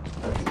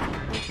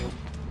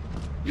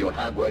 Your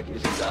hard work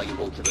is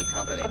invaluable to the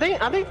company. I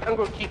think I'm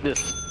gonna keep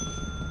this.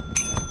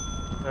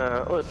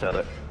 Let's sell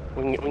it.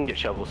 We can get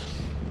shovels.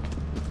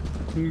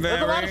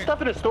 There's a lot of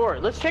stuff in the store.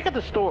 Let's check out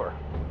the store.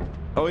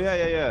 Oh yeah.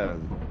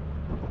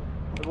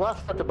 There's a lot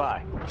of stuff to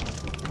buy.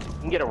 You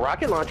can get a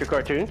rocket launcher,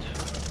 CaRtOoNz.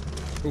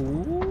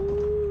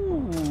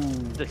 Ooh.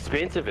 It's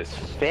expensive as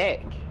fuck.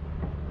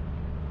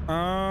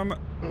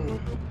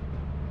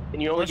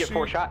 And you only get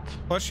 4 shots.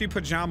 Plushy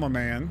Pajama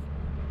Man.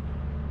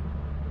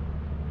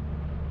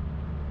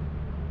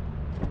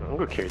 I'm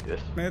gonna carry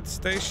this. Med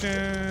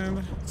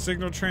station.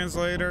 Signal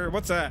translator.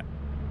 What's that?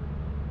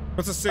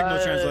 What's a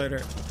signal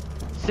translator?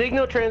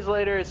 Signal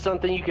translator is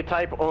something you could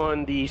type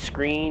on the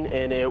screen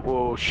and it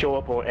will show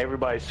up on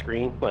everybody's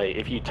screen. Like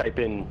if you type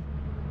in,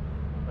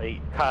 like,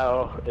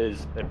 Kyle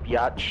is a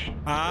biatch,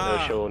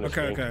 it'll show on the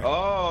screen. Okay.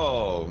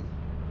 Oh.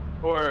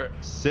 Or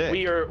sick.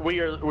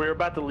 We're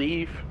about to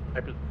leave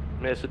type of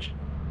message.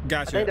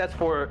 Gotcha. I think that's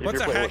for if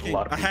what's you're playing with a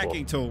lot of people.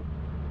 hacking tool?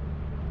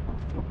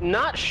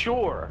 Not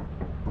sure.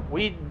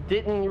 We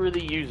didn't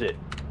really use it.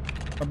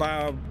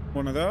 About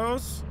one of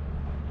those.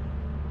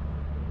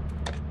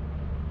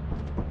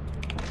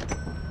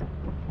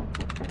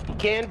 You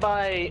can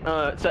buy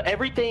so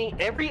every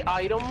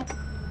item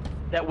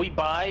that we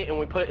buy and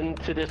we put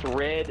into this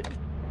red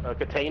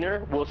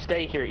container will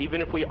stay here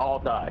even if we all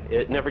die.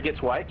 It never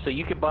gets wiped. So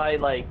you could buy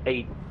like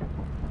a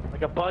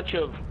bunch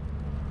of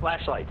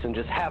flashlights and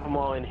just have them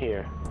all in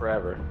here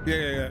forever.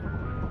 Yeah.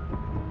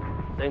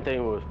 Same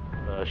thing with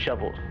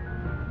shovels.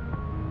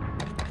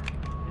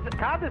 Is it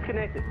Kyle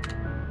disconnected?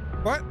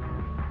 What?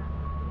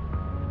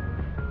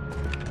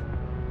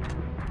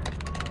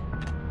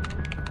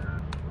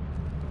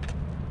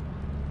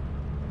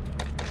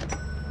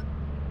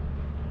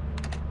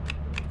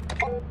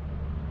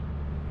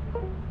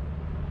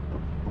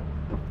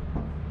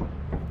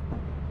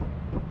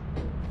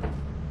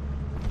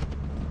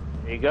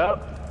 There you go.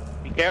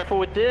 Be careful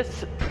with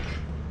this. It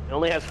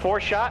only has 4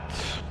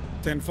 shots.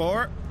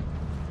 10-4.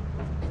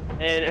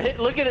 And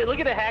look at it. Look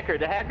at the hacker.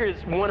 The hacker is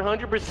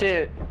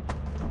 100%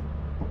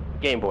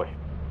 Game Boy.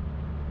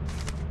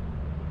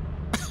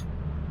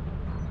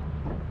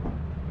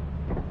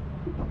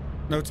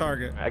 No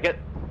target. I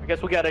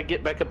guess we gotta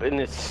get back up in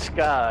the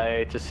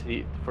sky to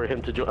see for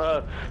him to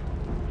join.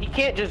 He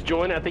can't just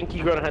join. I think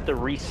you're gonna have to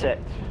reset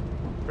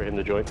for him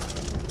to join.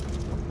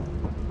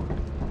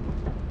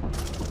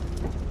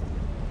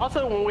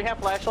 Also, when we have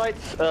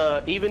flashlights,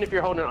 even if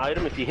you're holding an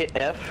item, if you hit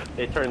F,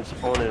 it turns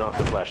on and off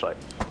the flashlight.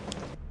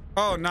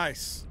 Oh,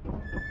 nice.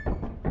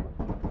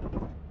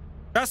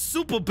 That's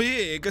super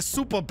big. It's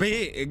super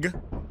big.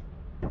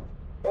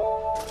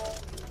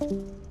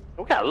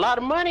 We got a lot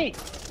of money.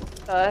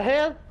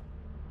 Hell.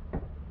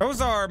 That was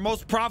our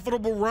most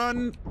profitable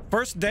run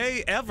first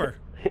day ever.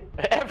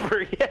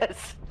 Ever,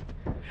 yes.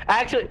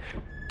 Actually,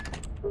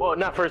 well,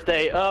 not first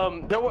day.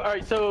 There were, all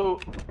right,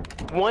 so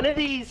one of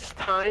these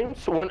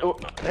times,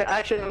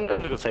 actually, I'm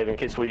gonna save in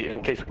case we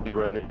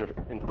run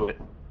into it.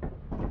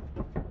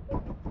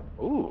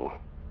 Ooh.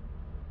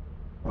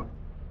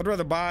 I'd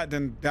rather buy it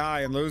than die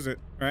and lose it,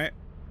 right?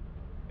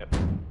 Yep.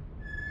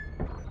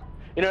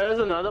 You know, there's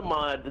another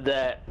mod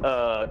that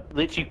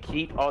lets you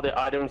keep all the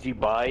items you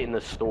buy in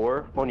the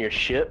store on your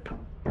ship.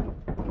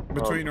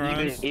 Between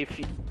runs?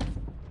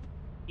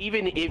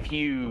 Even if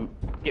you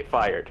get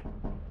fired.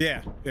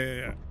 Yeah.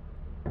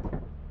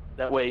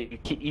 That way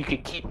you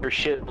could keep your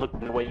ship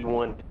looking the way you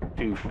want it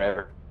to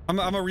forever. I'm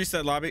gonna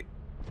reset lobby.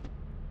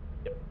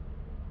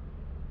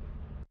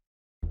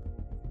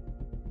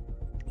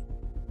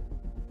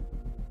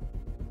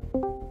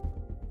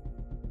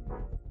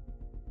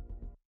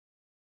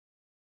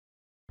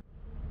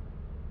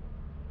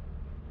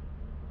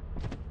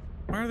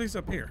 Why are these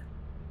up here?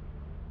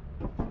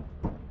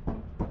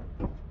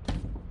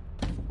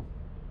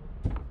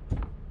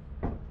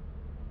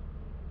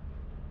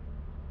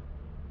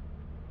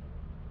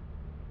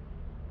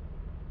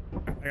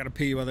 I gotta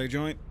pee while they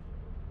joint.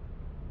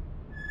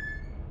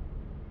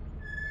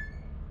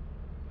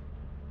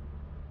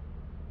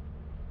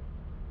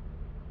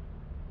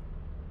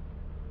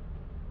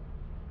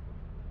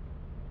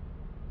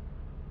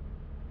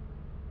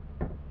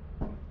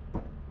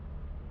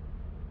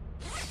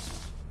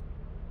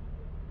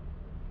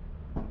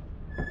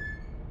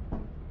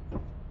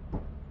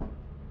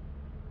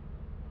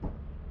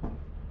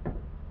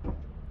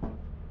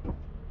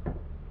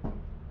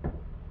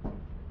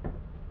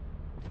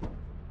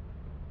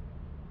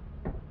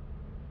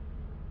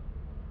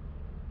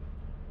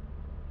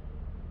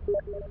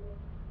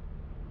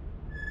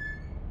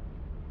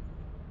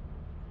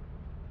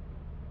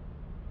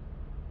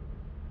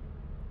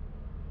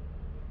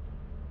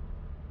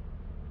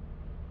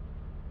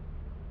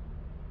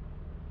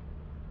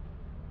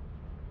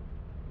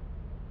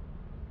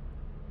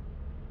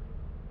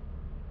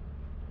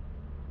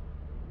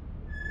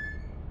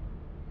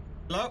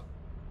 Hello?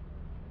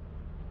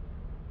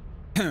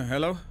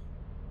 Hello?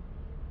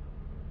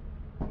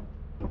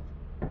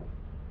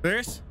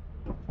 Bryce?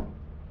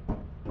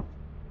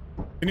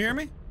 Can you hear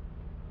me?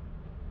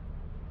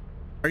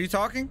 Are you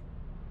talking?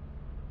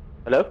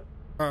 Hello?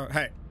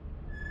 Hey.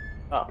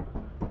 Oh.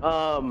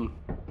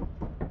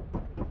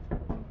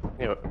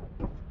 You know,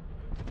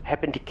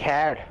 happened to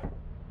CAD.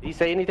 Did he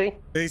say anything?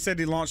 He said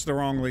he launched the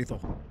wrong lethal.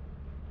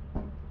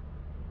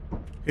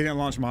 He didn't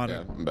launch modded.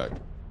 Yeah, I'm back.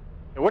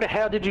 Where the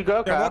hell did you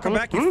go, Kyle? Yeah, welcome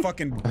back, you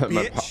fucking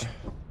bitch.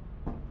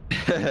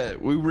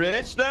 We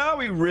rich now?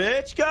 We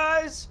rich,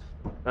 guys?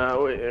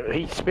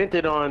 He spent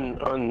it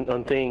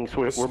on things.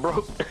 We're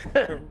broke.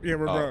 Yeah,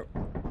 we're broke.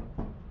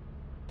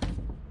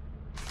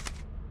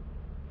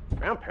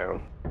 Ground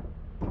pound.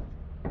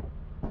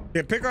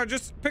 Yeah, pick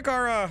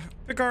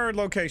our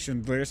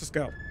location, Bryce. Let's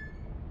go.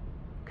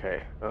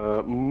 Okay.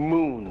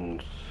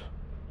 Moons.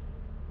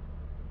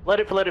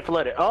 Flooded.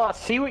 Oh, I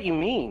see what you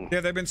mean.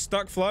 Yeah, they've been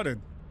stuck flooded.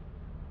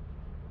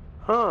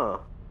 Huh.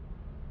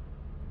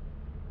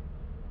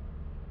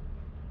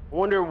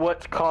 Wonder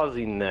what's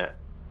causing that.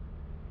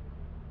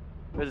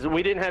 Because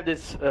we didn't have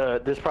this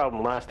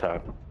problem last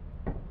time.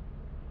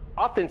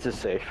 Offense is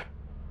safe.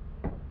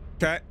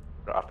 Okay.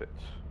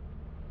 Offense.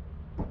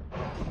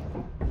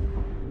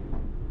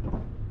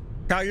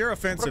 Kyle, you're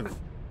offensive.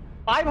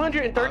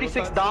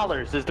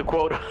 $536 is the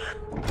quota.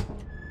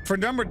 For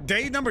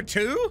day number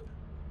 2?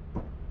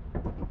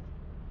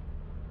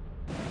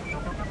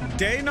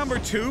 Day number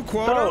 2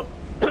 quota?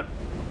 So,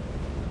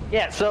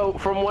 yeah, so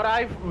from what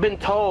I've been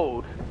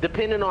told,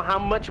 depending on how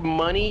much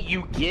money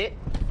you get,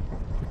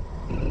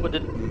 would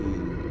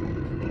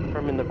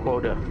determine the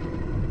quota.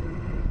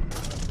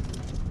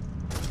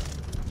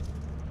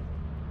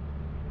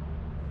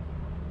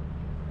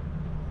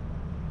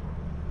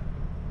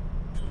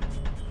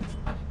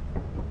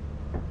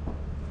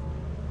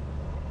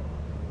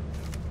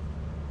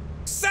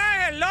 Say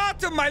hello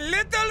to my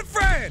little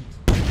friend.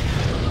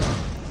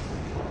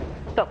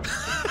 What the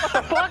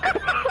fuck?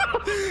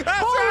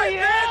 That's Holy right,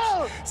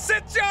 hell! bitch.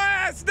 Sit your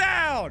ass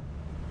down.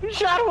 You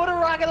shot him with a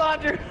rocket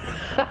launcher.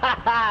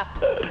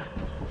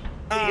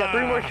 You got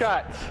 3 more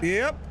shots.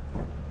 Yep.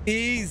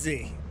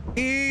 Easy.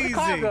 Easy. Where'd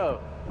Kyle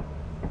go?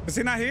 Is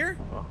he not here?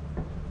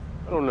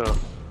 I don't know.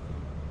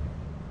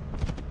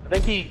 I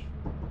think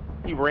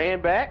he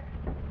ran back.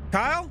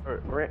 Kyle?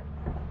 Or ran.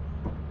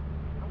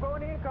 I'm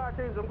going in,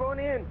 CaRtOoNz. I'm going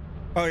in.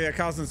 Oh yeah,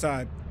 Kyle's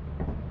inside.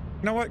 You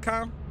know what,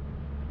 Kyle?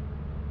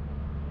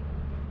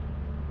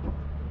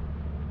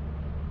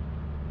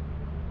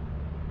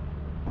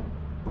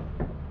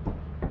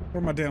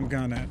 Where my damn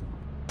gun at?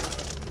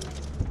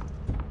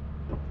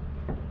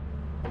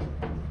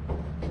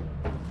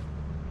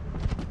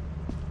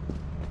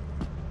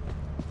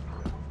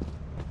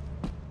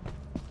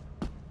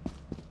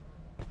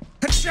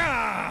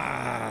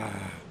 Hacha!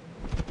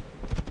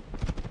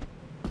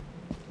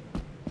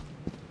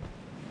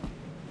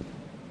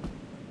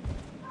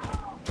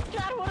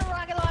 Shot him with a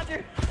rocket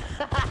launcher.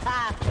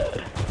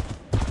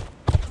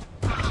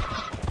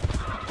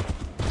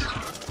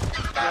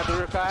 Got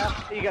through, Kyle.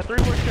 You got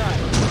 3 more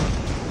shots.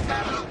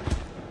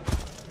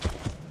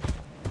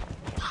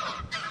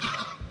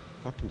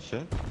 Fucking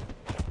shit.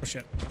 Oh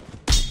shit.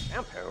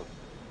 Ground pound.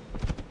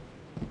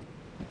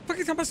 Fuck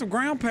you talking about some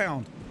ground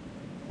pound?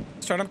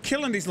 That's right, I'm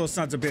killing these little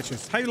sons of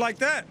bitches. How you like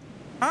that?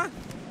 Huh?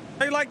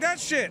 How you like that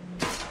shit?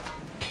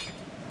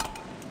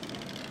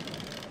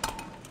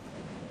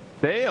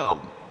 Damn.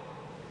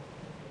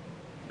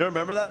 You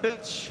remember that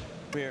bitch?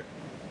 Come here.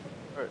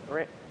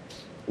 Right.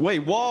 Wait,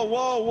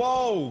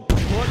 whoa.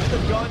 Put the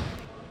gun.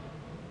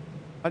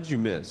 How'd you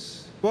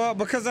miss? Well,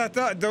 because I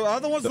thought the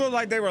other ones looked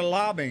like they were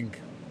lobbing.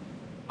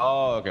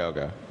 Oh,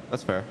 okay.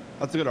 That's fair.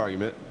 That's a good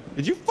argument.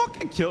 Did you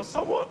fucking kill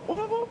someone?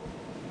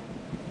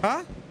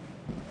 Huh?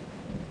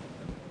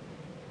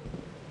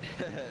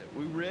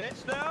 We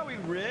rich now? We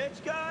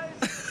rich,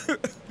 guys?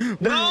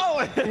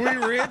 No! We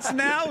rich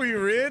now? We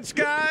rich,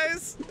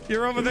 guys?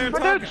 You're over there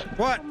talking. Dude.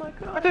 What? Oh my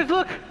God. Dude,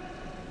 look.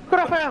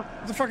 What I found.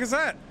 What the fuck is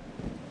that?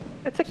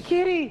 It's a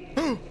kitty.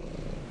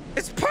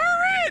 It's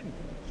purring.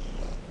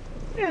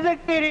 It's a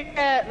kitty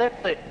cat. Left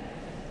click.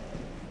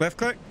 Left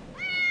click.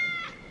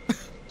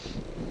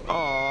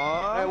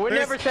 Aww. We're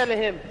never sending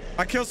him.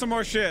 I killed some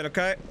more shit,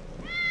 okay?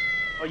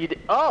 Oh, you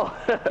did? Oh.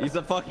 He's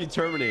a fucking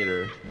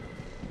Terminator.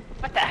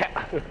 What the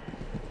hell?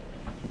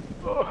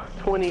 Oh,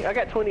 20. I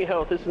got 20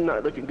 health. This is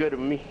not looking good to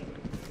me.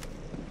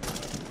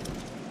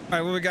 All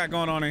right, what we got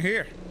going on in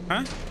here?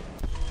 Huh?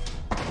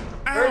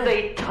 There's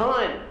a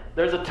ton.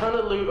 There's a ton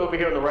of loot over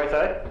here on the right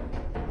side.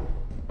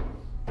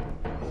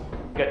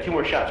 You got 2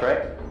 more shots,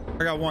 right?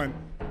 I got 1.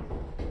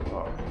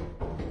 Oh.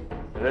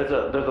 There's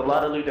a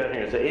lot of loot down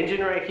here. There's an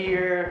engine right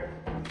here,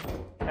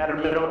 out of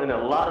the middle, and a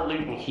lot of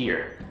loot in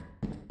here.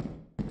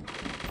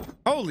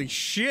 Holy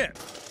shit.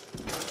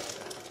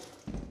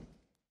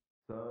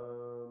 Yeah,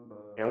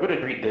 I'm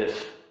gonna read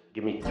this.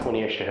 Give me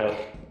 20 extra health.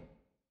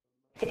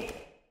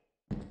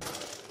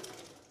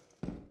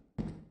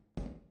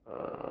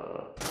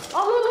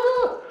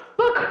 Oh,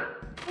 look!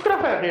 Look what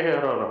I found here.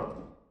 Hold on.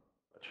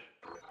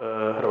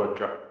 How do I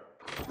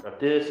drop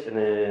this and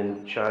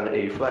then shine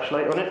a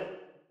flashlight on it?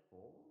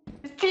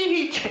 It's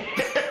TV.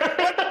 What the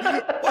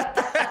hell?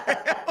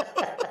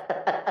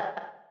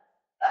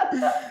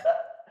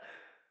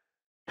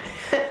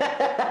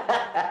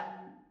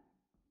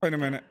 Wait a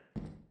minute.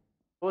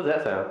 What was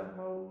that sound?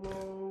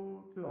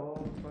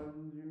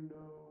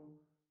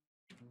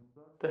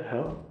 What the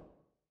hell?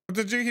 Put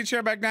the Jiggy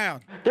chair back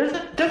down. There's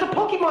a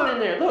Pokemon in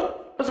there.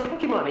 Look, there's a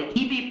Pokemon, an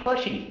Eevee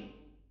plushie.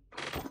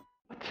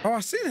 Oh, I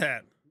see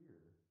that.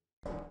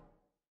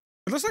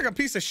 It looks like a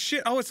piece of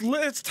shit. Oh, it's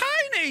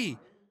tiny.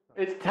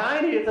 It's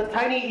tiny. It's a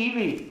tiny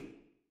Eevee.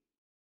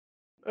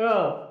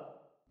 Oh.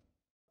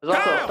 There's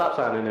also a stop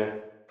sign in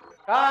there.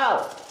 Kyle!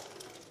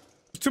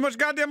 There's too much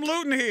goddamn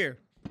loot in here.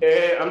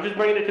 Yeah, I'm just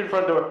bringing it to the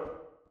front door.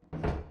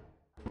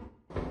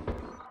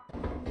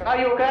 Are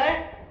you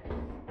okay?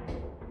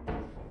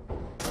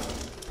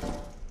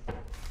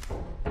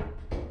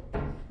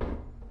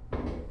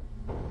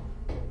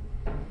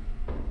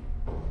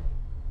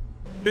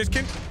 You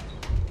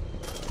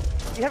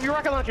have your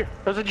rocket launcher.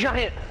 There's a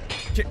giant.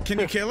 Can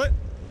you kill it?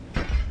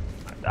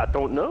 I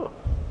don't know.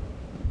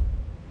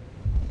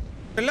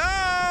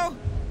 Hello?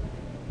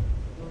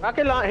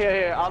 Rocket launcher.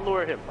 Here. I'll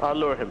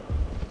lure him.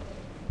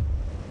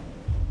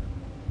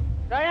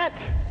 Giant!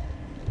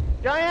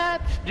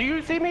 Giant! Do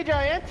you see me,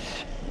 Giant?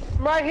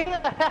 I'm right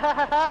here.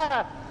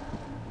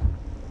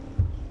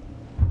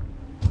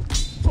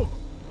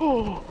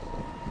 Oh.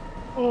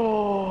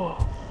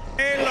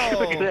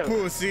 Hello,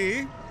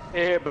 pussy.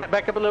 Yeah,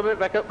 back up a little bit.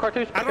 Back up,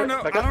 CaRtOoNz. I don't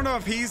know. I don't know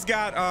if he's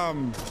got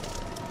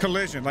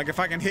collision. Like if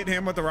I can hit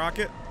him with the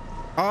rocket.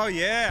 Oh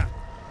yeah.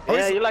 Oh,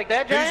 yeah, you like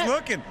that, Giant? He's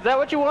looking. Is that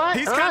what you want?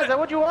 He's Is kinda, that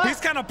what you want?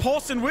 He's kind of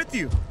pulsing with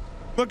you.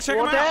 Look, check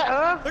him out. That,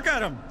 huh? Look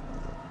at him.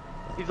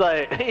 He's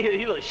like,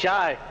 he looks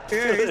shy.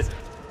 Yeah, he's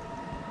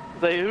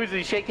like, who's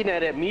he shaking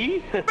at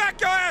me? back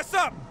your ass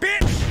up,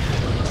 bitch.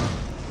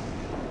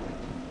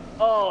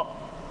 Oh.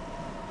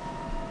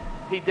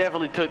 He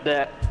definitely took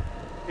that.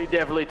 He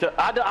definitely took.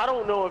 I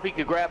don't know if he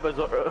could grab us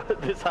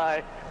this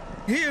high.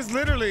 He is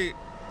literally.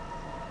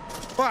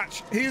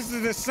 Watch. He's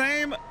the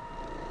same.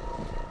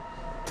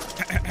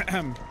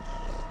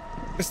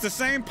 It's the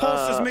same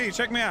pulse as me.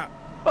 Check me out.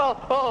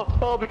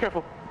 Oh! Be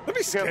careful. Don't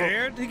be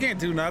scared. He can't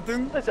do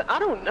nothing. Listen, I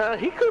don't know.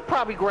 He could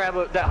probably grab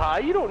up that high.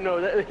 You don't know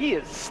that. He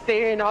is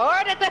staring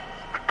hard at that.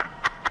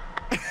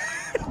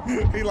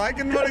 He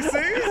liking what he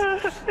sees?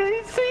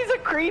 He sees a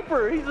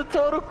creeper. He's a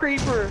total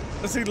creeper.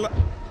 Does he?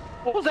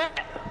 What was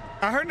that?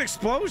 I heard an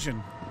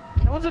explosion.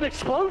 That was an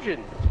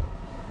explosion.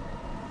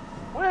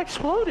 What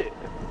exploded?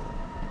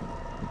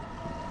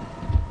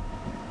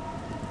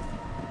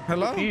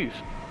 Hello? Confused.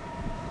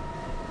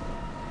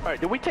 All right,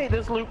 did we take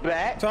this loot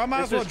back? So I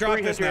might as well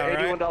drop this now,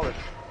 right?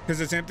 Because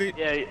it's empty?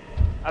 Yeah,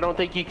 I don't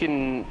think you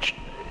can.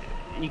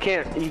 You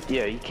can't.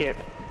 Yeah, you can't.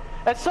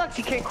 That sucks.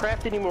 You can't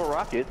craft any more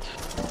rockets.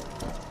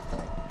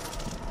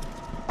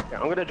 Yeah,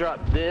 I'm gonna drop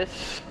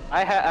this.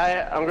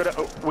 I'm gonna.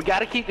 We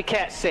gotta keep the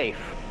cat safe.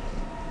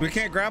 We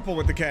can't grapple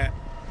with the cat.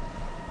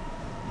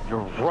 You're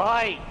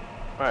right.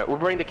 All right, we'll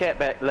bring the cat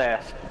back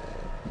last.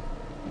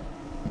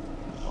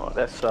 Oh,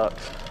 that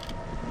sucks.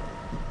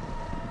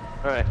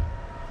 All right.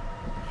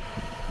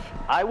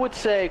 I would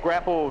say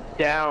grapple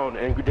down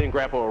and then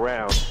grapple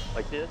around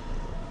like this.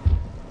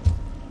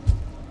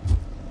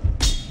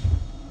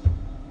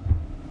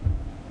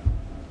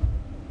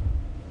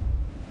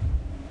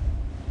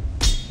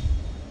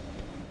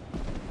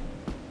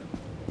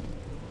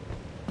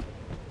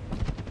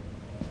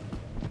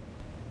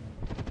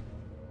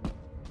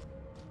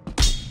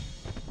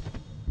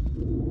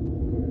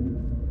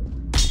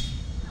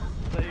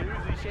 So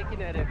who's he shaking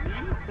that at me?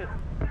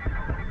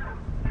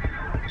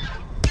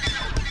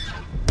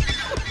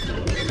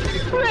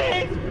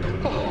 Please!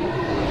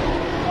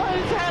 What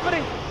is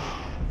happening?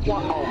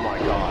 What? Oh my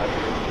god.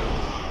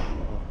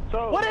 So,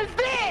 what is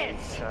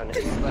this?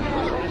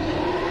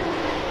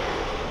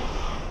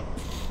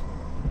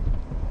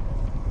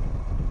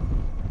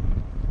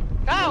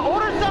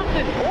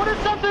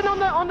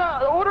 person on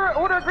the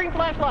order a green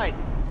flashlight.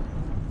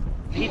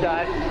 He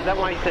died. Is that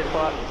why he said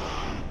fuck?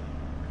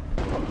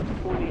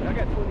 20. I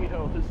got 20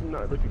 health. This is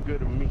not looking good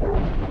to me.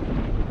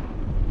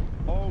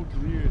 Oh,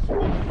 Delirious, we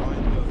need to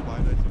find the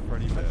Five Nights at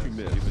Freddy's mask. You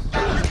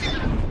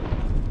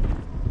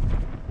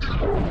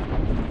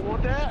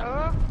Want that,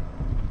 huh?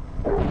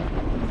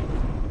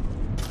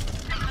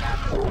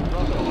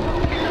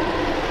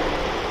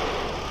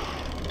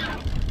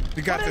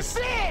 You got this.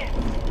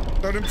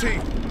 Throw them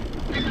teeth.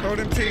 Throw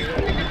them teeth.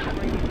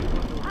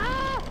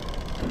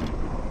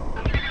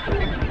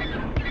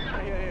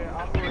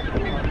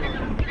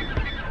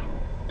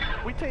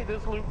 We take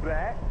this loot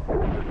back. This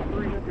is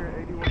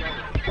 $381.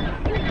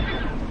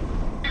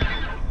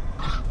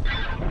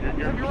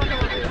 Heavy rocket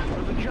launcher.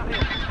 There's a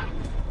giant.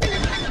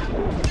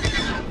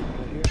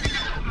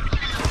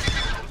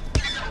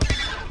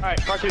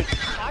 Alright, CaRtOoNz.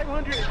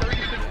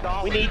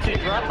 $536. We need to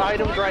drop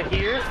items right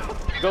here.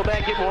 Go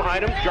back, get more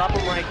items, drop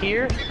them right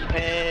here,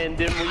 and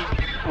then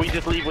we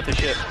just leave with the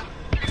ship.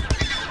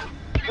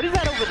 What is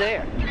that over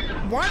there?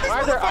 Why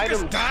are there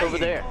items over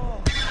there?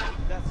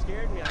 That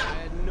scared me. I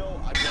had no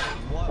idea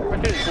what.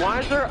 CaRtOoNz, why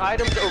is there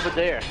items over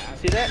there?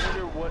 See that? I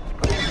wonder what's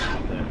going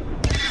on there.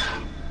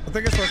 I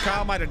think it's where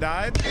Kyle might have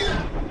died.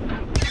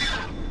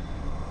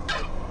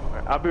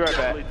 Right, I'll be right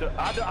back.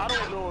 I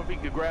don't know if he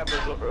could grab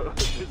us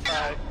this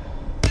side.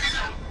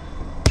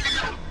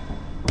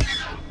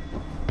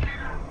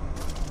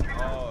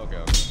 Oh,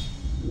 okay.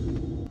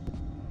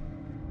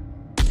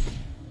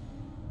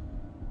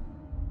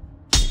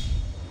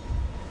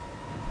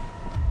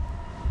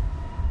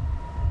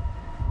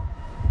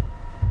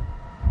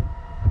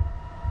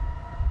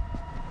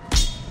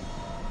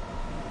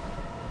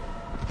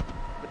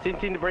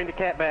 Attempting to bring the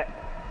cat back.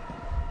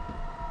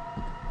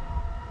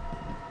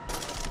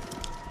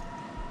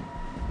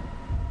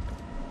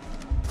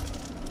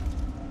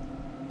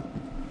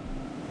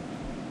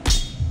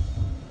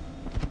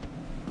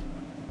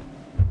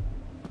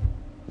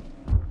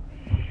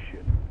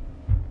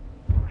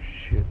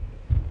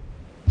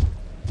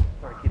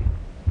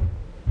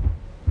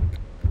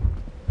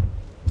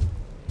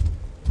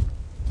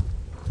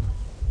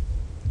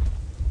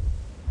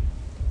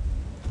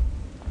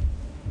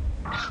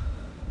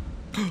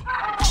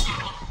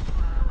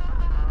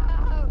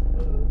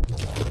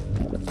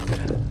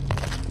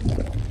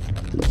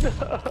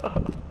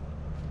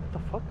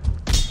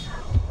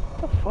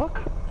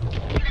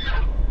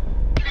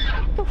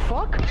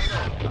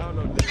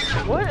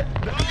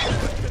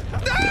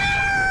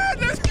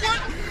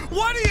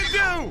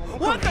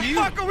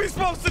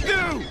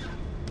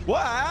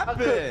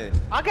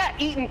 I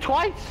got eaten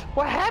twice.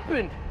 What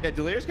happened? Yeah,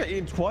 Delirious got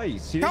eaten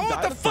twice. Now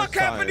what the fuck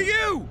happened to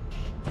you?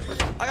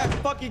 I got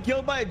fucking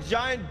killed by a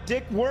giant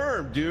dick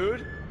worm,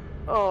 dude.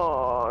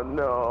 Oh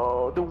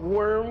no, the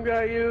worm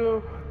got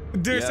you.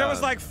 Dude, there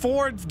was like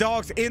 4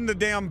 dogs in the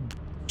damn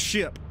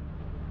ship.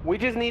 We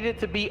just needed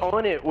to be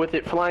on it with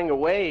it flying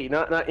away,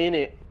 not in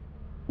it.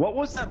 What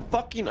was that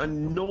fucking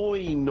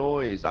annoying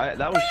noise? That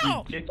was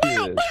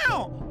ridiculous.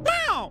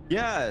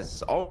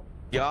 Yes. Oh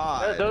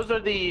god. Those are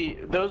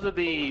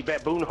the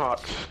baboon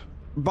hawks.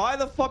 Buy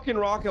the fucking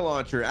rocket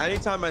launcher.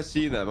 Anytime I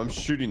see them, I'm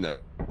shooting them.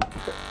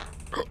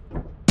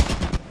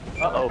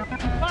 Uh-oh.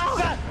 Oh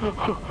god!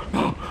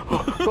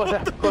 What's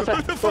that? What's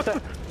that? What's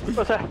that?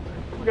 What's that?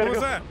 We gotta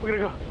go. We gotta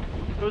go.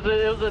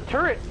 It was a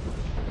turret.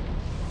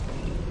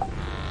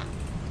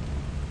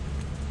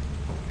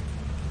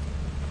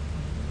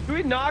 Do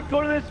we not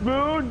go to this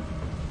moon?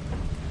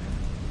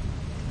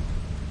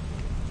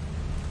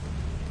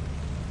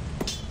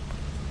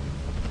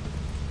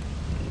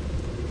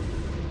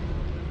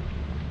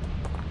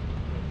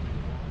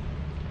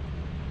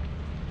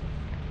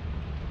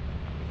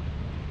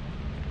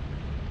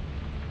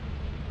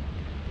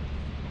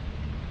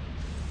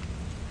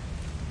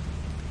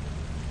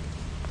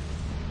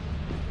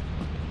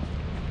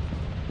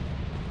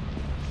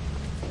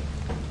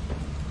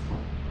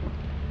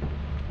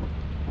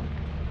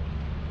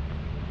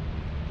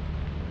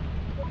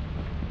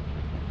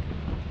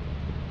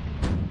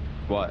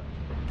 What?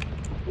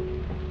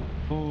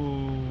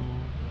 Oh.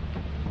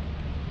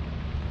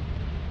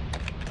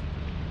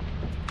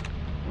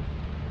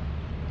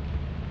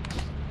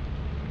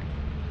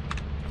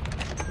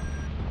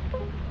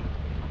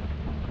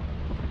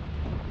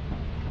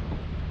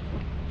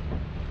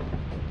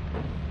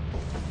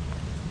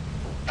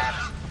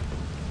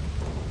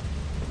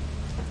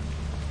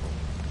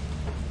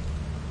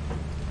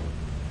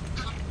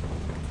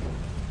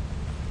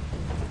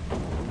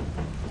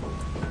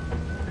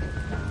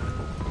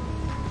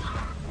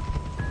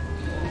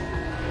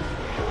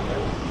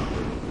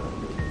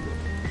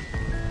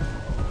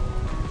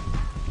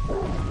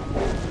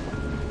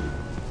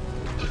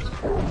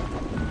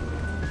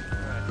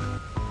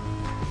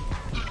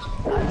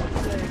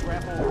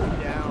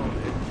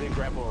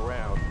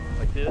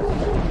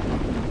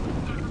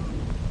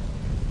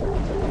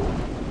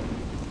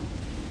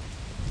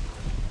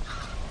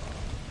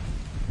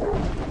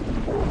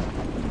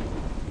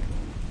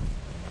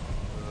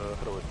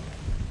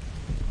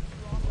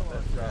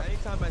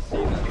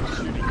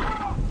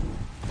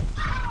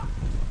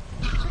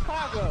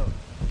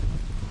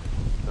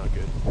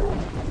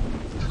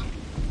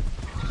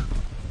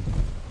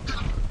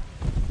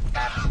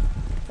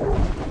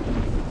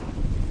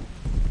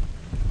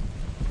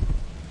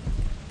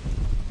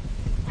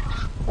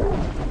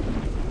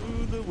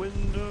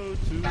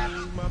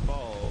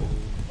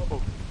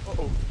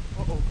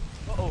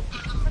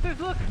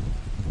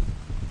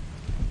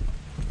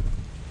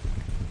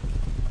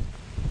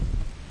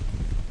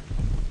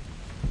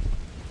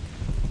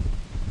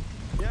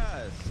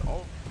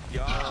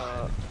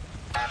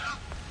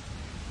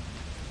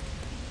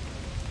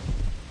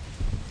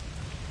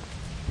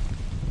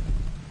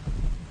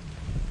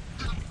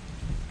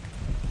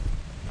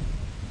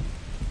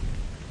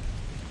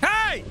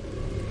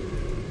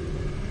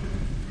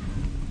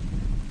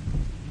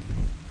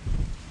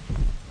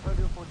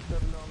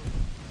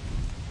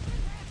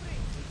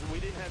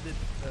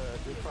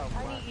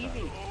 tiny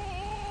Eevee.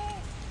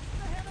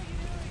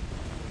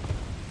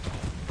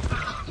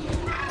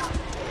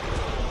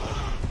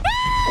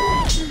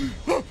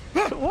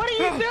 What are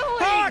you doing?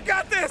 Oh, I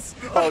got this.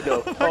 Oh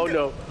no! Oh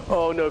no!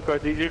 Oh no,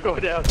 CaRtOoNz, you're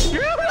going down.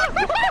 You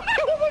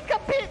almost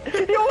got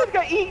bit. You almost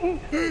got eaten.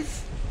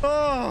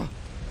 Oh,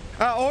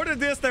 I ordered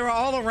this. They were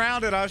all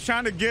around it. I was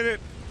trying to get it.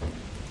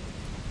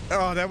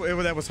 Oh,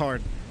 that was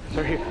hard.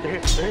 They're here. They're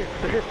here.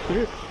 They're here. They're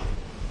here.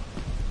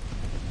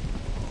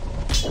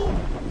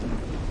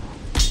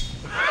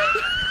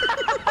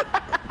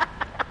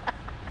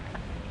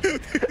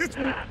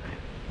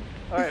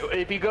 All right,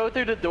 if you go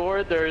through the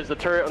door, there's a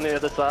turret on the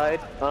other side.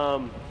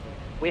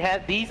 We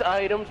had these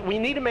items. We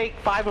need to make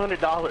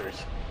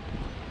 $500,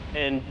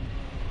 and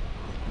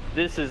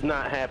this is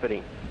not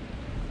happening.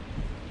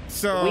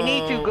 So we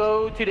need to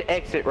go to the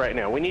exit right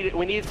now. We need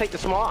to take the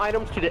small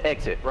items to the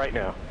exit right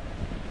now.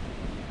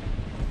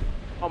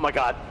 Oh my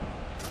God!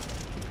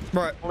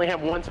 Right. Only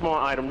have one small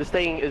item. This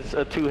thing is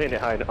a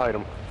two-handed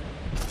item.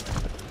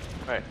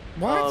 All right.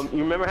 What?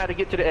 You remember how to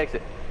get to the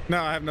exit?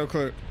 No, I have no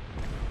clue.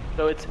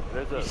 So it's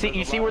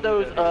you see where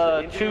those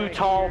two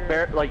tall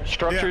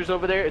structures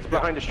over there? It's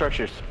behind the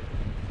structures.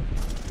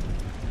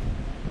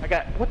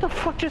 What the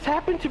fuck just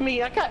happened to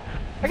me? I got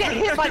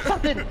hit by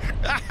something.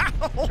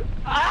 Ow!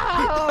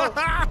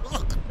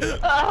 Ow!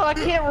 Oh, I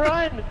can't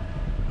run.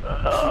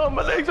 Oh,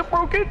 my legs are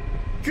broken.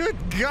 Good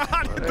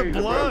God, the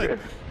blood.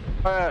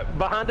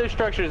 Behind those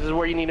structures is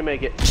where you need to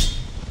make it.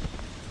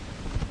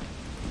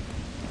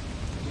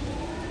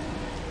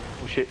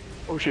 Oh shit.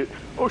 Oh shit.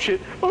 Oh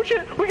shit. Oh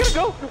shit. We gotta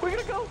go. We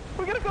gotta go.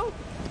 We gotta go.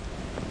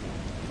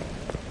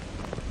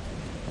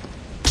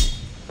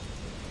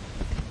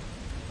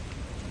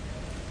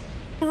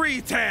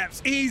 Three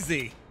taps,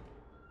 easy.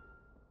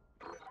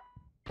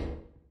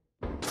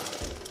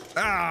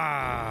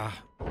 Ah.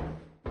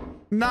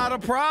 Not a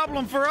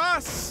problem for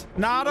us.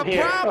 Not a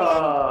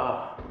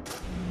problem.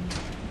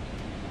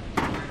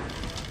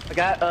 I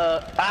got,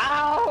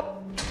 ow!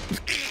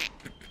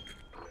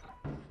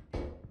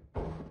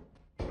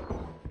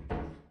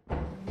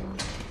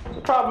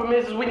 The problem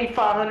is we need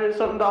 $500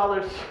 something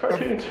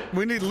CaRtOoNz.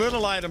 We need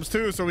little items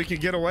too, so we can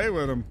get away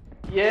with them.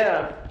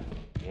 Yeah.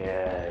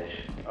 Yeah.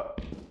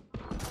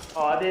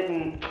 Oh, I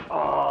didn't.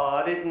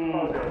 Oh,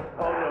 no.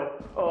 Oh no.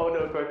 Oh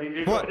no, CaRtOoNz,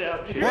 you're going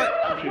down.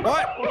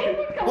 What?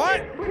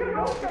 What? We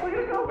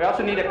gotta go. We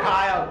also need a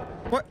Kyle.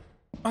 What?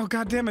 Oh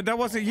God damn it! That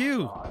wasn't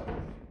you.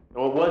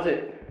 No, it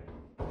wasn't.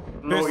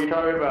 No, what you're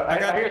talking about. I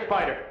hear a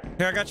spider.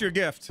 Here, I got you a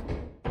gift.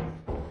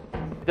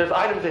 There's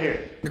items in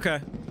here.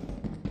 Okay.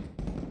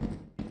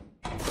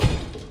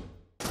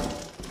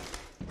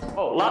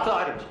 Oh, lots of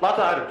items. Lots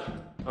of items.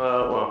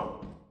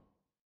 Well.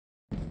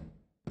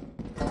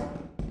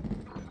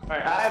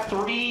 Alright, I have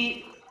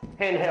 3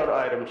 handheld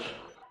items.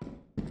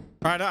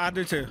 Alright, I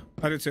do too.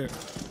 I do too.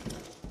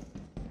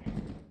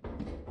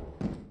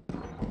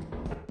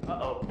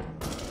 Uh-oh.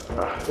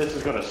 This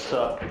is gonna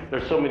suck.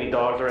 There's so many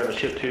dogs around the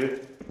ship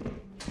too.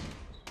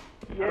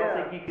 Yeah. I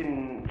don't think you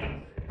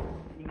can...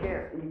 You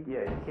can't.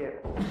 Yeah, you can't.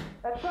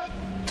 That's right.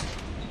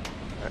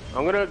 Right,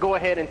 I'm gonna go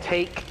ahead and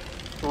take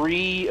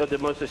 3 of the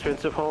most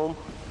expensive home.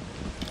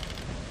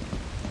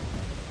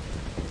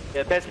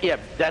 Yeah,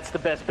 that's the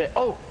best bet.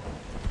 Oh!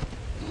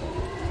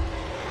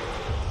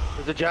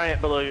 There's a giant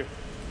below you.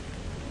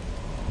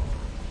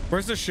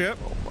 Where's the ship?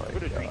 Oh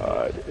my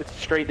God. It's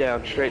straight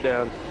down, straight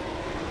down.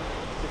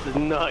 This is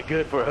not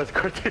good for us,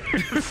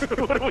 CaRtOoNz.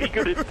 What are we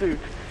gonna do?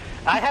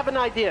 I have an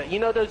idea. You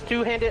know those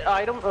two-handed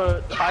items?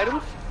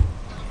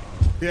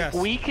 Yes.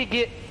 If we could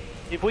get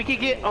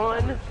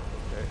on...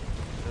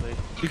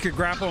 You could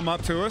grapple them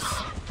up to us?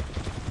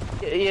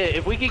 Yeah,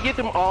 if we could get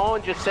them all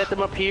and just set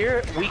them up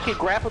here, we could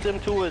grapple them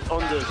to us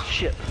on the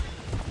ship.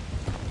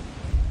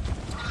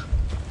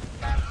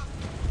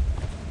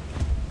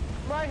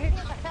 Right here.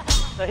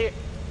 Right here.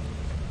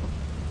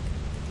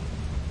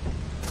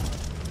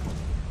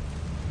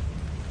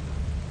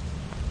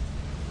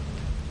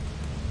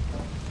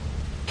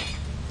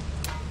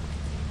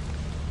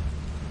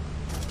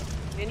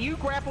 Can you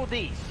grapple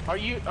these? Are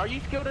you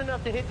skilled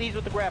enough to hit these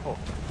with the grapple?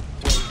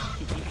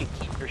 You can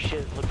keep your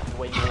shit looking the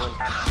way you want.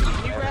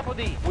 Can you grapple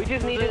these? We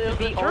just need it to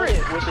be on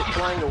it with it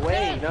flying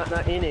away,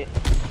 not in it.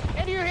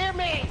 Can you hear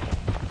me?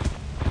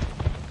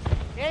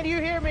 Can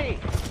you hear me?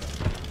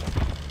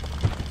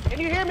 Can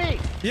you hear me?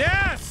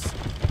 Yes!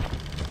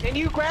 Can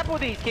you grapple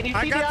these? Can you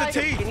see the items?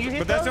 Teeth, can you hit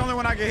but that's those? the only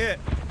one I can hit.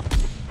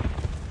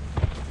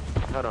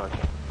 Hold on.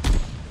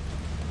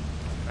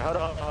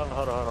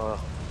 Hold on.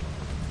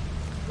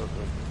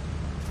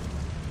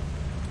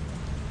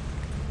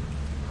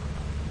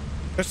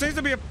 There seems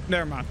to be a...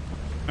 Never mind.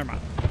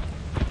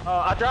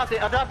 I dropped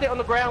it on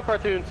the ground,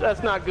 CaRtOoNz.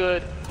 That's not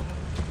good.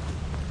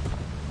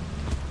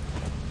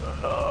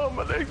 Oh,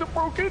 my legs are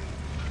broken. All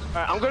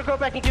right, I'm gonna go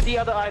back and get the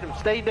other items.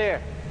 Stay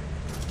there.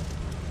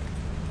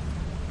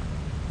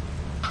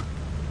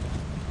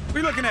 What are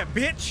you looking at,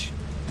 bitch?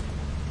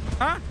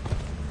 Huh?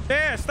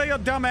 Yeah, stay your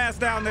dumb ass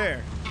down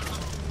there.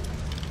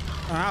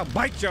 I'll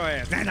bite your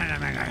ass.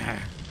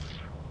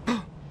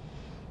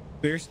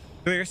 There's.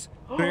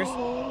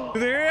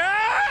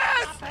 Ah!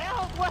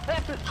 What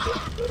happened?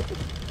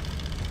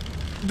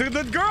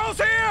 The girl's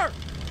here!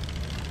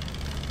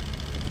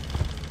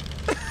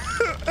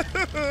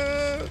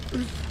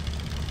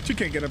 She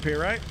can't get up here,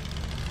 right?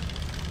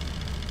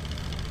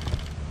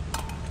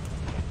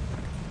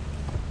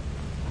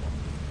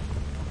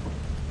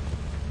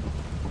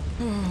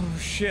 Oh,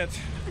 shit.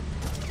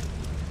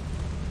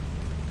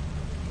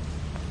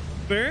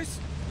 Serious?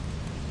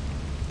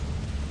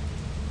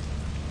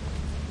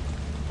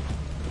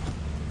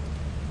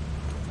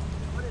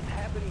 What is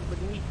happening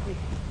beneath me?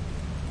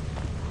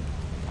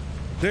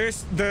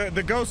 There's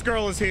the ghost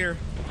girl is here.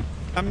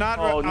 I'm not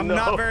Oh,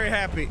 not very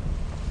happy.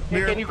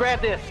 Hey, can you grab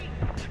this?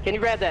 Can you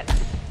grab that?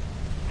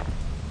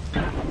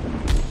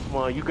 Come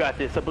on, you got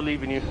this. I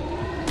believe in you.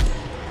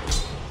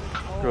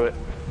 Screw it.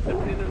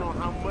 Depending on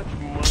how much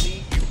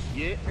money you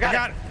get. I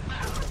got it.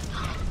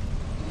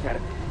 Got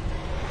it.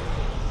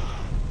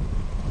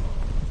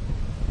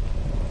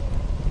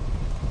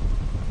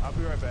 I'll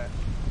be right back.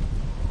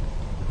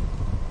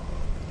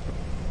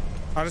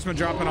 I've just been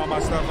dropping all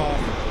my stuff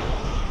off.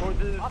 Or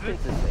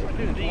this is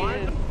the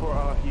end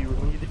for you.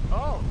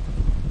 Oh.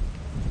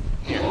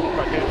 Here,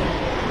 right there.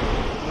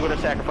 I'm gonna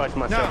sacrifice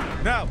myself.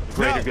 No,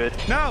 Greater good.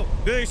 No,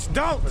 please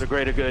don't. For the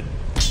greater good.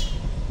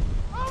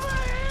 Over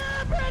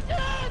here,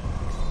 Bridget!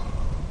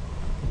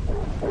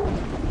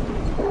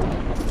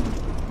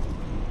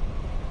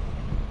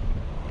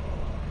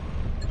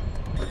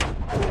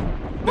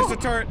 There's a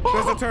turret.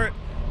 There's a turret.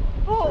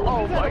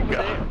 Oh my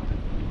god.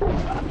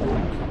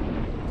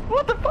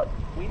 What the fuck?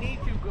 We need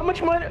to go. How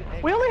much money?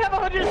 We only have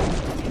 100.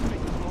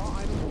 Small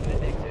items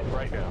and exit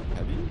right now.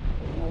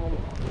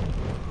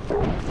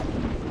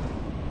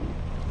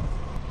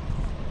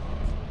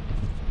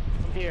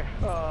 I'm here.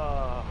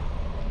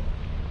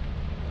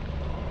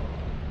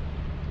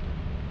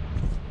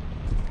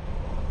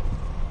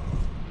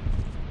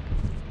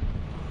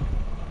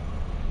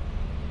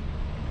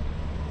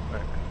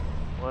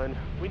 One.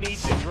 We need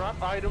to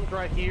drop items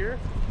right here.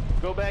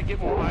 Go back, get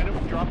more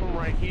items, drop them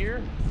right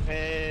here,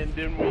 and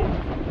then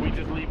we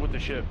just leave with the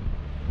ship.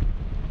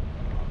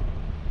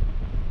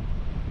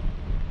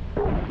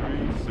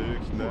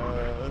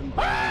 369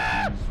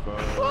 days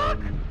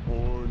fine,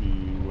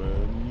 horny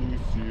when you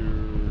see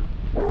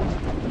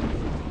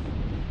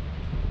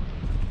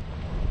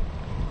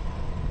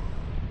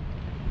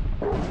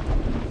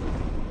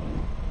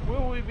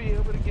Will we be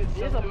able to get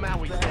Here's a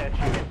Maui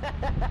statue.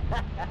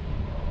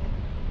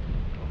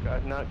 Oh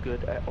god, not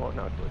good at all,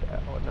 not good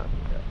at all, not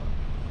good at all.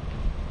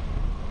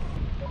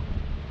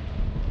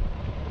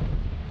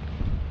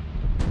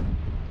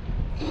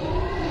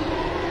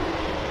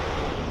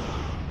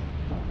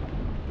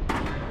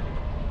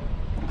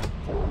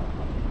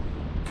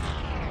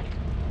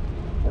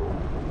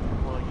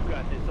 Oh, you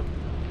got this.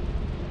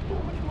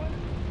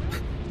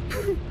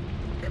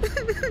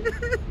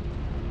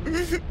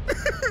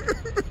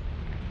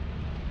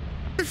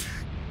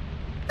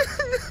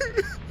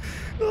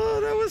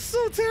 Oh, that was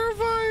so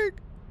terrifying.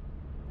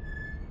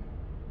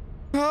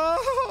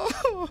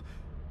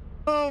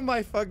 Oh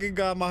my fucking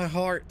god, my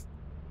heart.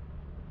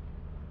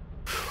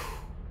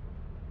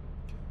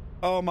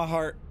 Oh, my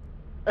heart.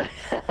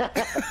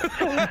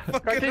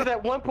 CaRtOoNz,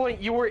 at one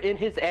point you were in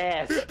his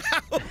ass.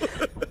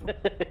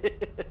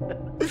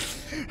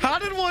 How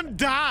did one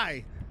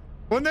die?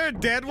 Wasn't there a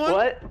dead one?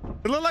 What?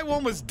 It looked like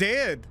one was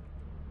dead.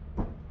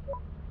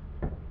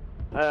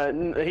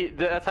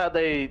 That's how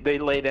they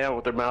lay down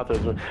with their mouth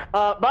open.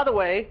 By the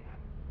way,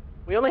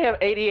 we only have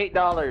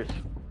 $88.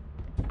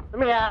 Let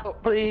me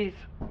out, please.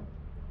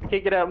 I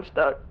can't get out. I'm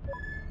stuck.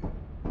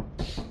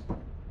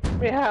 Let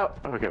me out.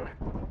 Okay.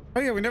 Oh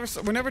yeah, we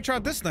never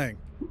tried this thing.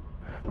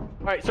 All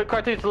right, so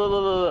CaRtOoNz,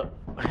 look.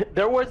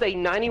 There was a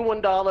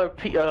 $91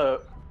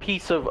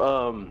 piece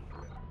of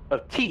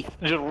teeth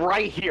just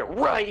right here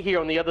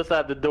on the other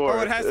side of the door.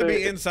 Oh, it has to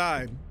be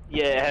inside.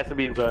 Yeah, it has to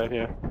be inside.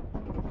 Yeah.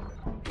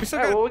 We still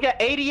All right, got... well, we got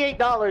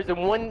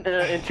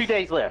 $88 and 2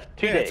 days left.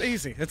 2 days. It's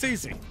easy. It's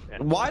easy.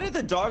 Why did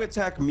the dog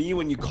attack me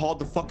when you called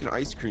the fucking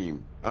ice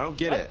cream? I don't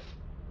get it.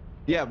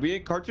 Yeah,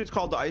 CaRtOoNz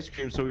called the ice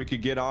cream so we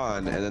could get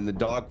on, and then the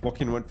dog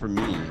fucking went for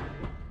me.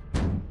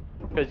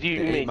 Because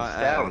you Ate made my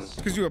sounds. ass.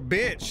 Because you a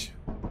bitch.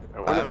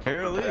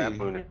 Apparently.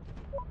 You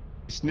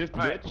sniffed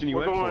bitch and you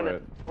went for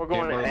it. We're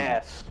going to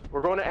ass.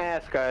 We're going to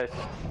ass, guys.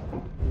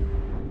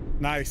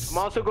 Nice. I'm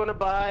also going to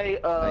buy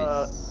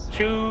Nice.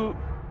 2.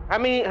 How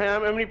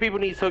many people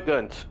need hook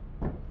guns?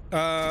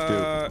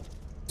 Yeah,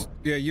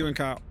 you and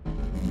Kyle.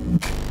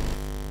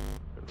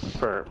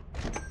 Confirm.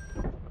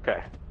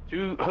 Okay.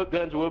 2 hook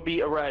guns will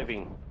be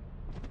arriving.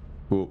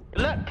 Cool.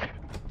 Good luck.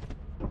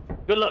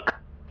 Good luck.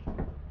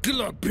 Good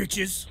luck,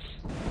 bitches.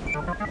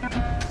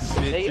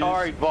 They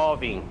are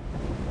evolving.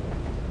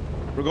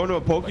 We're going to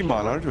a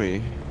Pokemon, aren't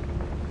we?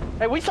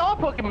 Hey, we saw a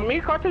Pokemon. Me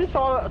and CaRtOoNz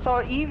saw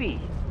Eevee.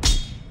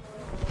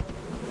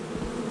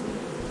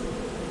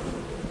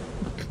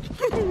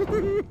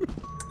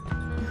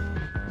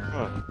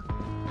 Huh.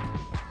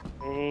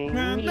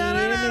 Na, na, na,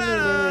 na,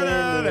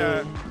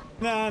 na,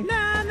 na,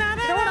 na, na,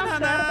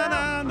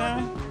 na, na.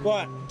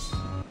 What?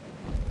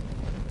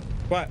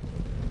 What?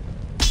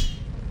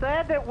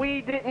 Sad that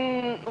we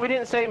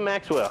didn't say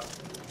Maxwell?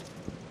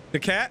 The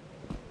cat?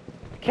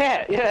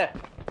 Cat, yeah.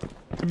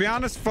 To be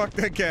honest, fuck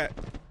that cat.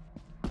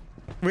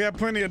 We have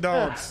plenty of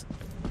dogs.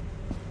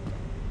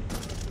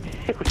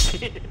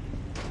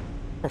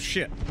 Oh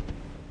shit.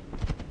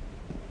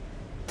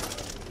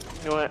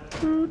 You know what?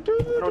 I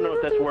don't know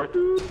if that's worth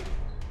it.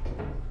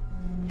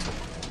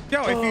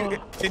 Yo,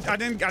 if I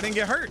didn't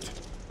get hurt.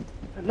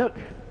 Look.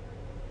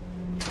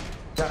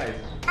 Guys.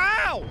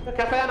 Ow! Look,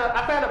 I found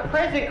a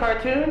present,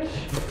 CaRtOoNz.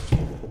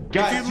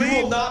 Guys,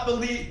 you will not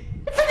believe.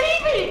 It's an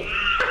Eevee!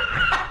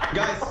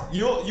 Guys,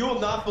 you will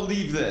not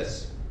believe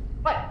this.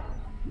 What?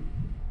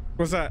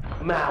 What's that?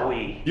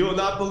 Maui. You will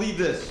not believe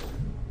this.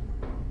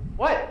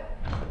 What?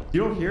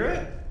 You don't hear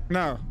it?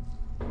 No.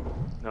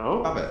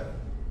 No. Stop it.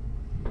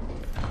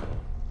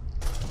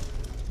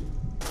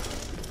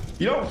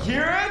 You don't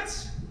hear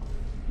it?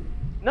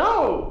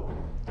 No.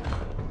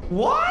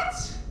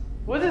 What?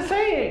 What's it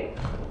saying?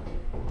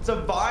 It's a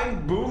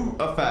vine boom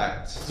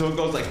effect. So it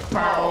goes like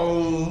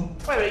boom.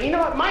 Wait a minute, you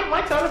know what?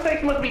 My sound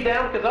effects must be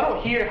down because I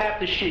don't hear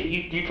half the shit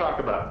you talk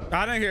about.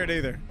 I didn't hear it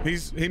either.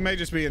 He may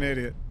just be an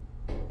idiot.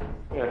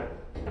 Yeah.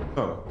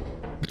 Oh.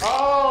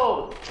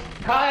 Oh,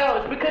 Kyle,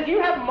 it's because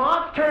you have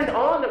mods turned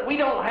on that we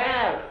don't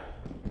have.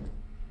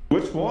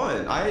 Which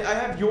one?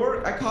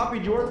 I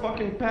copied your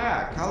fucking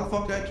pack. How the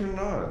fuck did I turn it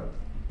on?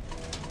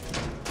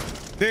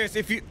 There's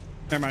if you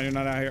never mind, you're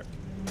not out here.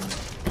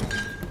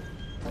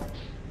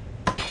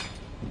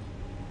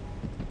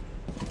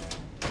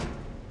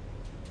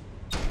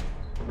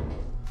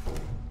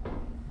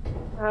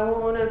 I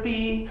wanna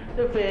be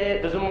the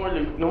vet. There's no more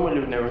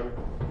loot, never.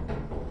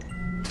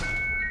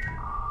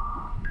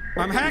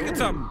 I'm hacking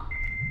something.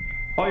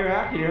 Oh, you're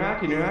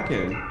hacking.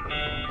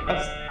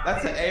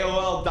 That's the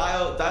AOL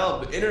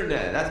dial-up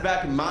internet. That's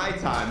back in my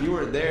time. You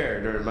weren't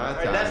there during my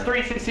time. That's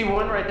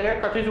 361 right there.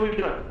 CaRtOoNz, what are you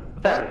doing?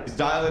 What's that? He's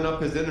dialing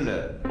up his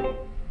internet.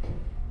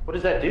 What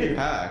does that do? What'd you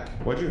hack?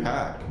 What'd you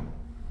hack?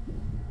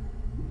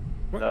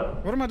 What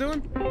am I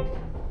doing?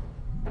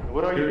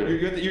 What are you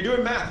doing? You're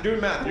doing math. You're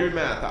doing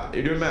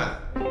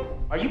math.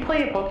 Are you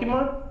playing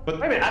Pokemon? But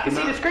wait a minute, I can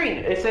see the screen.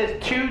 It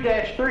says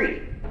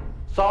 2-3.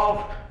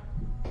 Solve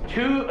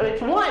 2.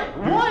 It's 1.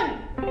 1.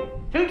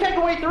 2 take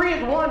away 3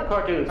 is 1,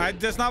 CaRtOoNz.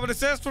 That's not what it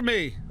says for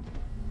me.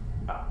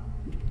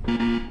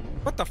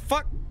 What the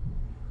fuck?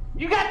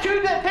 You got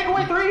 2 that take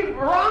away 3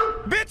 wrong?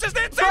 Bitches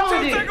didn't say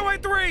 2 take away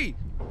 3.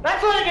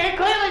 That's what it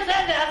clearly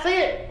says. I see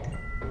it.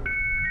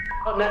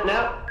 Oh,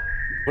 now.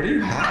 What are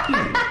you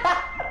hacking?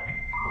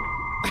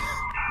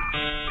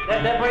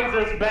 That brings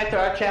us back to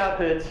our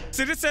childhoods.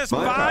 See, this says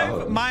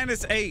 5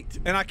 minus 8,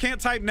 and I can't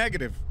type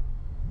negative.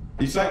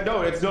 You said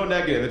no, it's no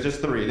negative. It's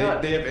just 3. They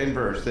have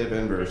inverse.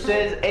 It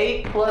says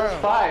 8 plus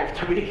 5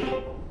 to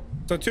me.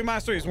 So 2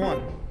 minus 3 is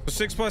 1. So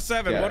 6 plus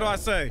 7. Yeah. What do I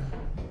say?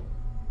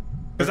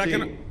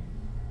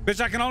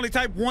 Because I can only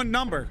type one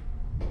number.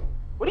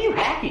 What are you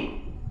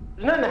hacking?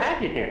 There's nothing to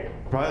hack in here.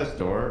 Probably a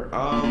store.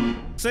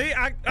 See,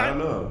 I don't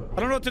know. I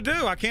don't know what to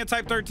do. I can't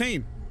type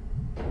 13.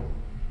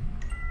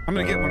 I'm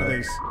gonna get one of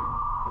these.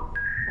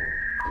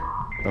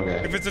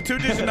 Okay. If it's a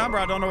 2-digit number,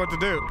 I don't know what to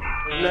do.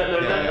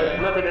 There's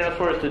nothing else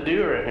for us to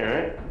do right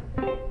here,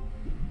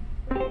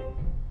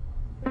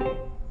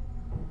 right?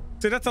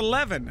 See, that's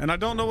 11, and I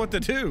don't know what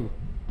to do.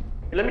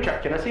 Hey, let me try.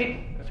 Can I see?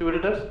 Can I see what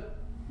it does?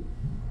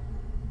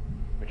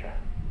 Let me try.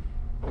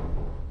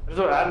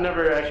 I've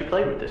never actually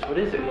played with this. What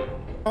is it?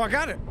 Oh, I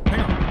got it.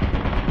 Hang on.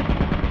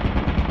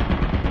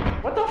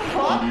 What the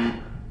fuck?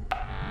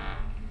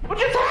 What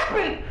just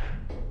happened?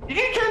 Did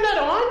you turn that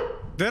on?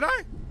 Did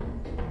I?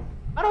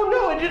 I don't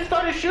know. It just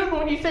started shooting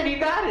when you said you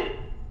got it.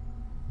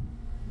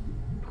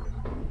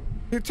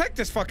 You take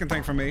this fucking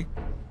thing from me.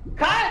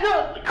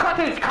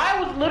 CaRtOoNz,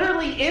 Kyle was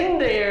literally in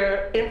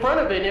there in front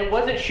of it and it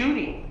wasn't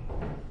shooting.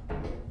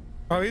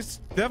 Oh, he's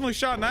definitely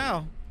shot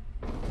now.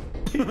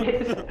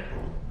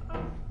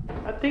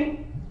 I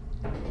think.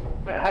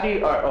 How do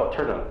you? Oh,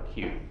 turn on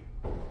Q.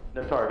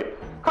 The target.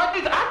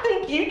 CaRtOoNz, I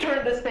think you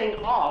turned this thing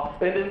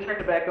off and then turned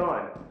it back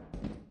on.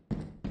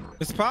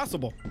 It's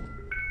possible.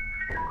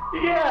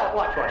 Yeah,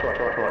 watch.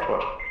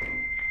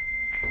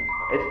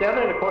 It's down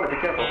there in the corner. Be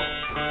careful.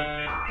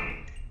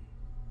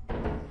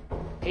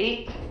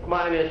 8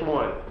 minus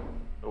 1.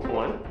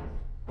 1.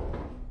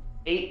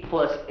 8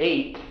 plus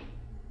 8.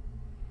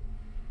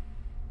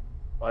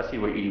 Oh, I see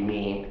what you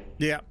mean.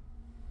 Yeah.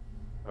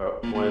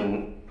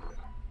 1.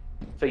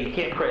 So you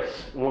can't press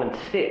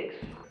 1-6.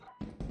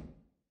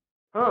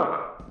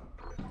 Huh.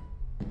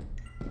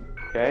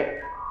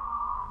 Okay.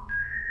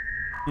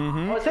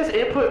 Mm-hmm. Oh, it says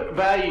input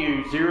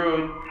value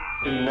 0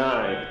 to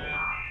 9.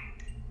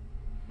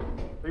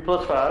 3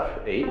 plus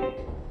 5, 8.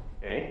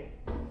 Okay.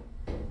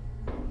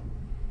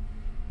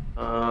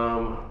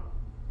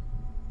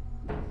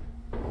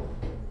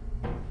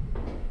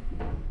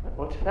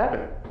 What's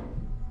happening?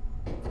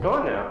 It's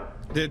gone now.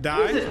 Did it die?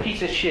 What is this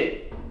piece of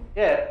shit?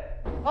 Yeah.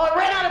 Oh, it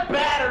ran out of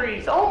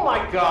batteries! Oh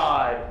my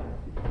god!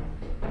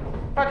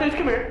 CaRtOoNz,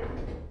 come here.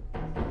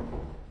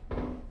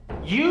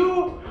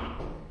 You...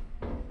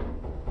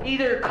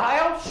 Either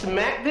Kyle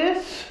smacked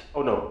this...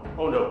 Oh no.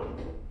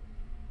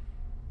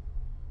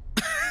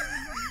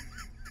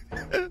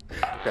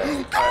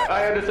 Okay.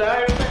 I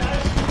understand.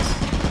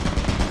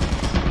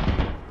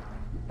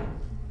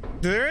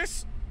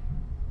 Serious?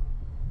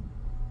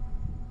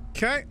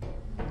 Okay.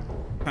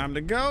 Time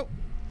to go.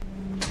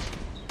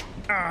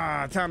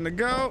 Time to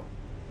go.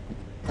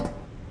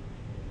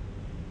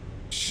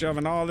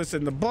 Shoving all this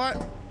in the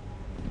butt.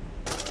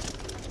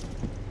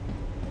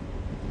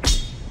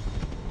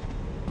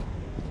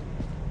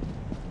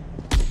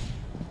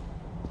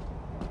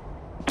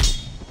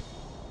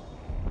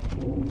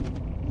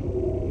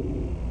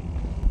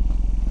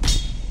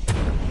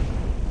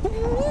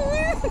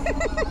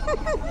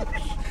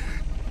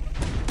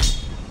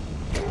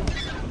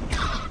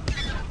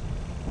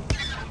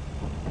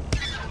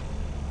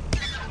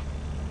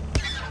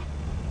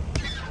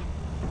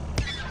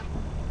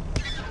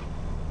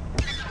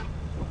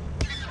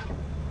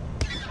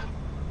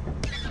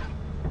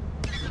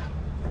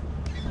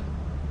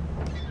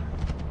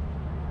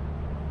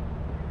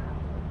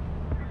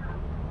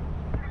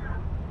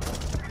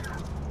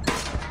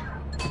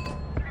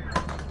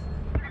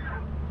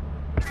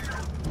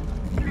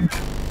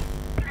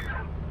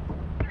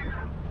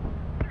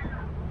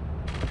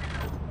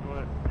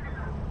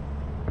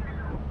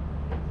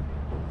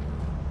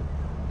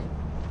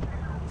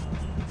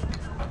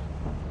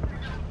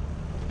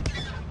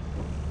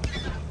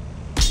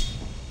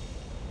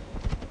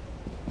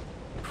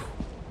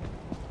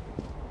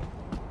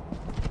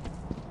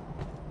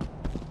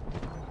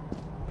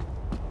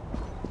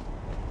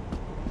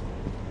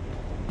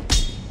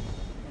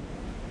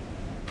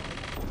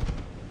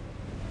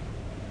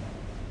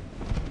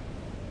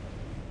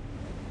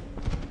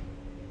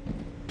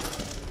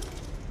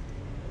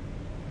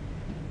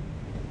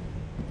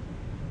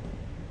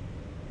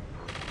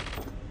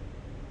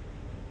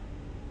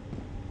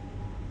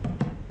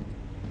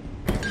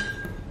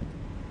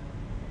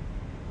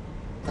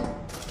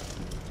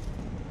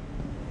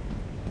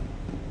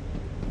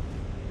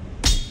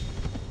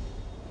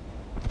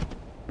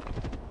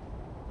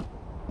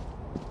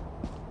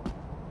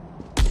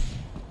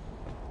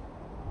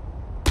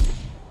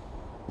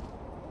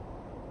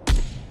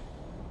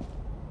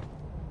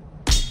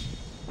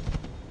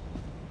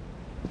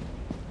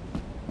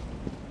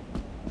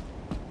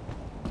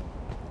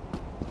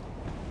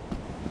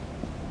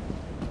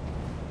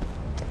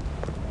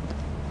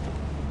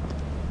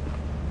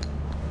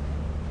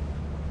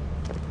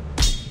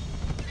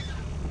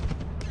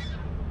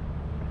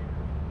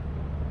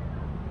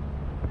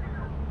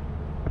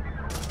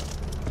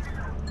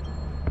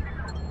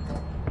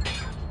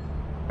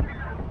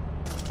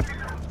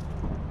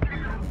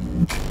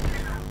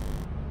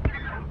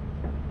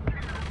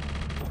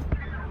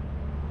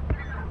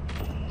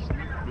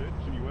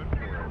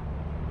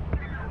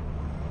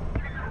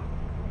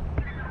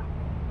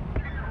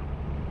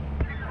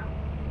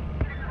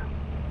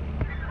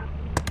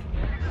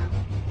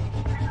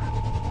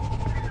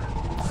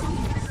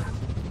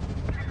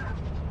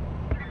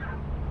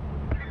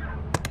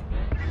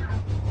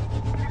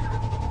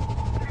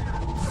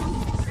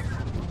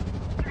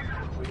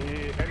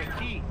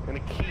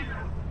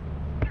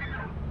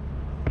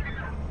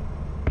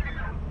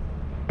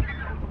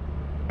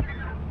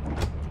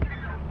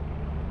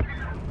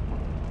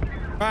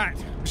 All right,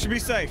 we should be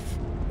safe.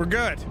 We're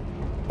good.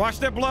 Watch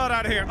that blood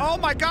out of here. Oh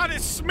my God,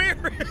 it's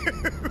smearing.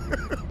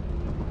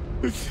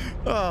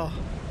 Oh.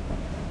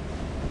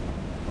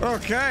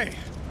 Okay.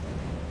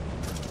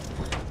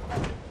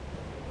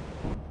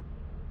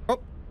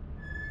 Oh,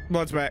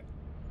 blood's back.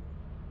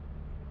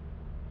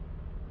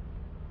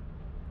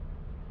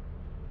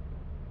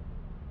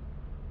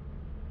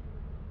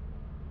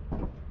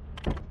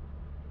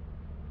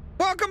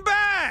 Welcome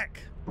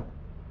back.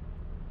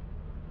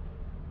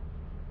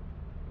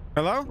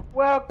 Hello?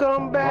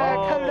 Welcome back.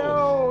 Oh.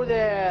 Hello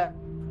there.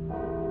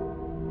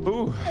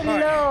 Ooh.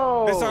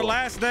 Hello. It's our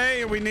last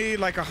day and we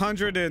need like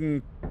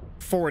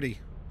 140.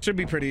 Should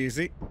be pretty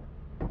easy.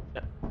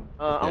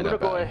 I'm gonna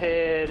go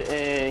ahead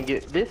and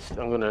get this.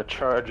 I'm gonna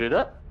charge it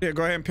up. Yeah,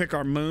 go ahead and pick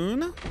our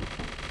moon.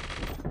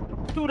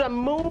 To the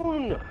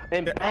moon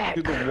and back.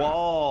 To the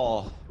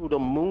wall. To the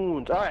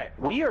moon. All right,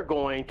 we are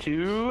going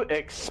to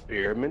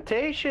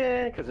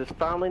experimentation because it's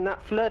finally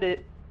not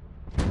flooded.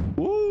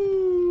 Woo.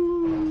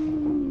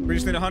 We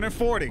just need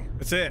 140.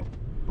 That's it.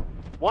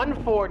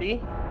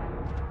 140.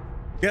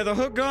 Yeah, the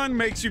hook gun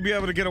makes you be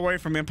able to get away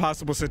from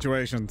impossible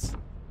situations.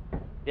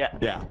 Yeah.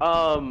 Yeah.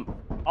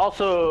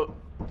 Also,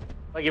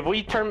 like if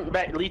we turn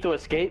back lethal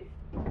escape,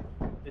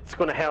 it's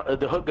gonna help.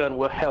 The hook gun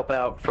will help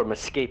out from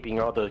escaping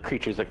all the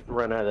creatures that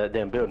run out of that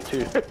damn building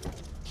too.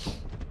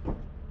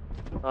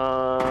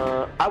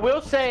 I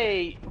will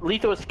say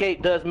lethal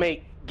escape does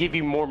give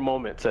you more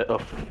moments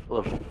of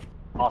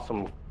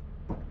awesome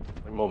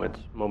moments,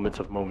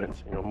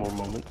 you know, more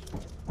moments.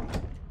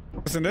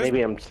 Listen, this,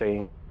 Maybe I'm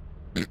saying.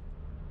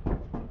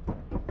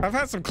 I've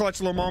had some clutch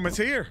little moments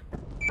here.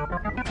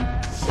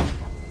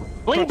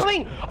 Bling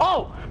bling!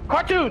 Oh,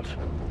 CaRtOoNz!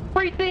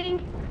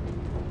 Everything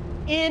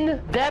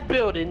in that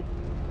building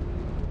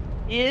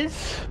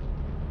is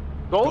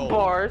gold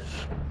bars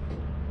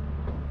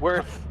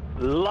worth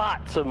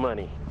lots of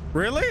money.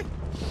 Really?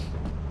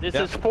 This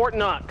is Fort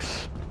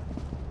Knox.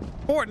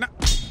 Fort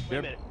Knox. Wait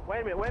a minute.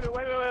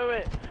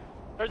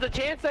 There's a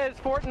chance that it's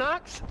Fort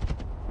Knox.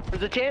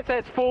 There's a chance that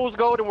it's fool's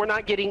gold and we're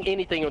not getting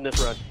anything on this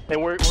run.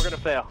 And we're gonna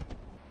fail.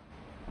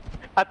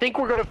 I think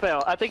we're gonna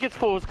fail. I think it's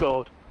fool's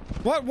gold.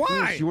 What?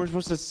 Why? You weren't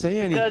supposed to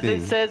say anything.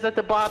 Because it says at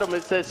the bottom,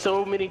 it says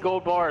so many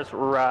gold bars,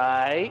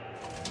 right?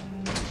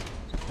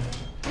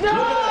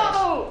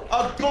 No!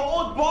 A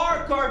gold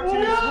bar, CaRtOoNz!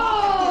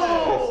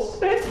 No!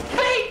 It's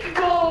fake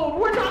gold!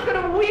 We're not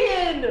gonna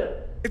win!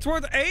 It's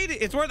worth 8.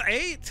 It's worth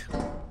 8.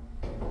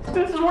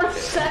 This is worth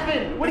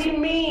 7. What do you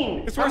mean?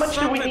 It's How worth much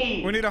something. do we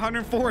need? We need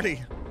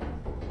 140.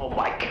 Oh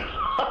my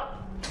god.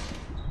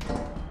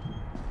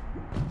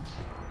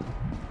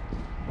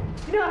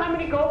 You know how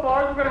many gold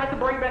bars we're gonna have to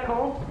bring back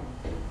home?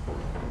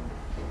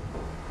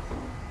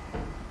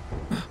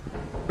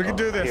 We can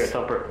do I hear a this.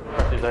 thumper.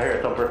 I hear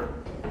a thumper.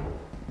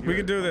 We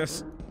can do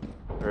this.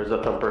 There's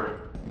a thumper.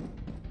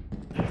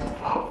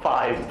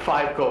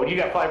 5 gold. You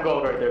got 5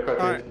 gold right there, CaRtOoNz.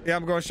 All right. Yeah,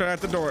 I'm going straight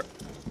out the door.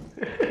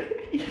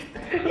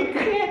 You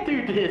can't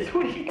do this.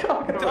 What are you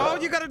talking about?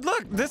 Oh, you gotta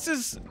look. This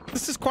is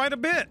quite a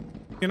bit.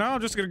 You know,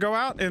 I'm just gonna go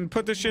out and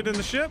put this shit in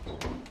the ship.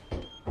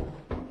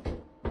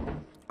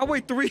 I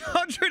weigh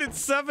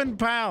 307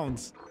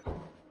 pounds.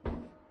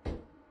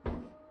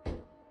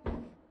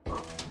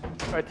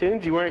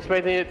 CaRtOoNz, you weren't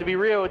expecting it to be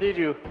real, did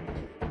you?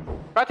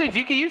 CaRtOoNz,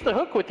 you can use the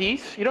hook with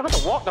these. You don't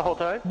have to walk the whole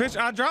time. Bitch,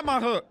 I dropped my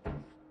hook.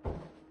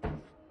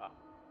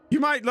 You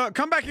might look.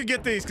 Come back and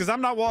get these, cause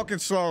I'm not walking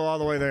slow all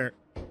the way there.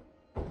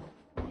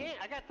 Yeah,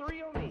 I got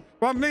 3 on me.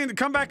 Well, I mean,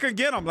 come back and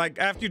get them, like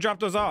after you drop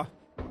those off.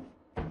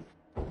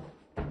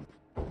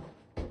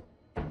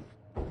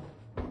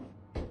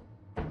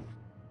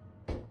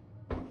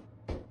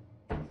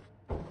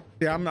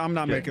 Yeah, I'm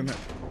not making that.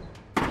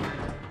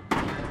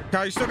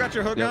 Kyle, you still got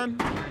your hook gun?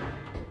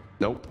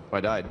 Nope,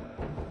 I died.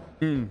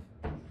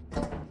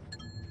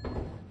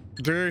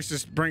 Darius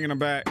just bringing them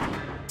back.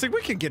 It's like,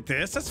 we can get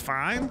this. That's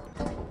fine.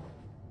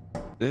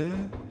 I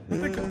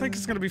think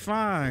it's gonna be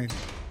fine.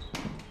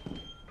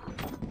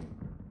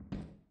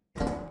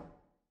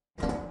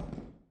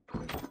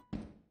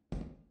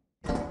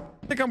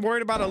 I think I'm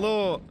worried about a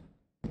little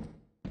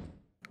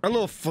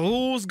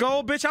fool's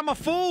gold, bitch. I'm a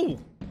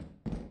fool.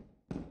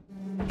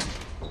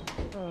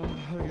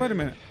 Wait a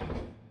minute.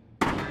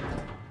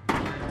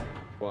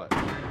 What?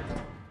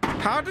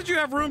 How did you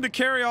have room to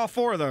carry all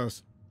 4 of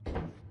those?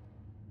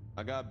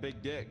 I got a big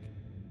dick.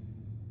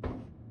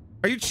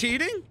 Are you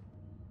cheating?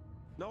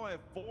 No, I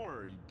have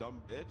 4, you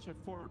dumb bitch. I have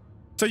 4.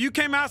 So you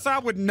came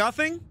outside with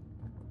nothing?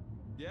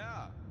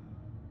 Yeah.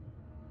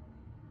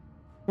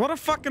 What a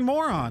fucking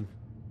moron.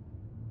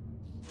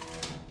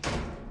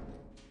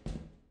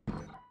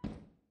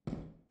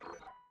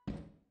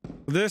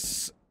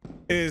 This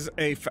is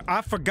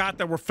I forgot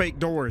that we're fake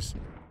doors.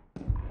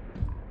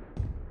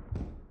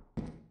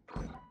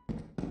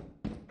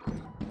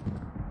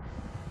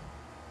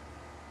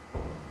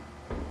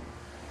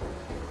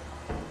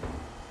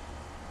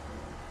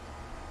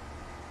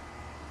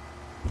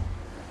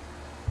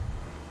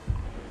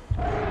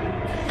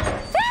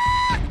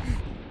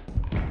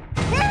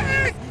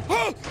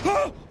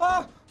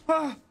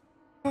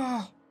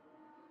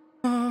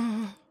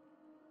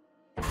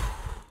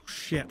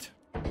 Shit.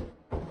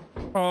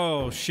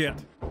 Oh, shit.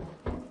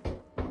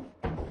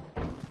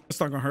 It's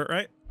not gonna hurt,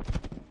 right?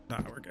 Nah,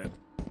 we're good.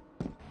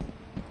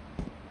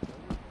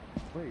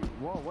 Wait,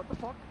 whoa, what the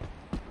fuck?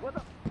 What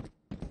the?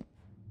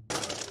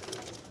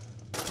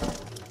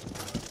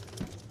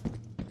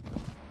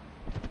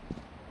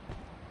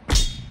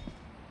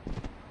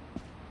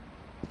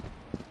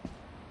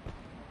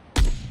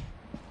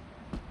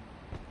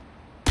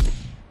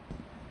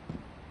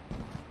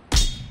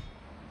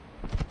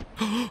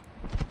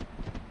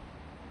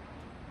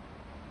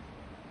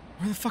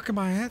 Where the fuck am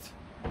I at?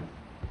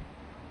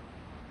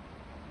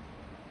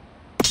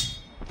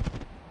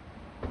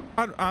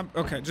 I'm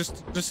okay.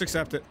 Just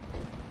accept it.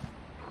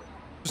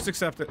 Just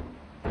accept it.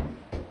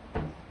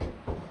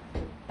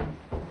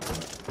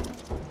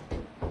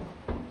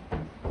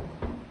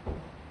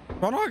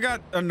 Why do I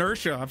got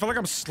inertia? I feel like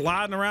I'm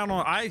sliding around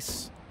on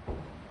ice.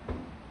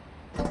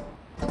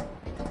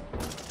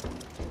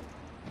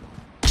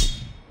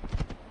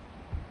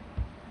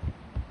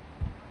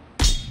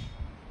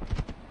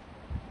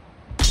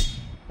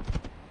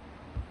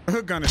 The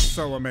hook gun is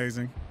so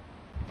amazing.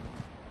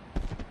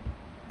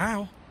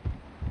 Ow.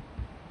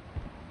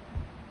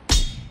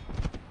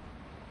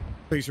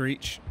 Please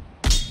reach.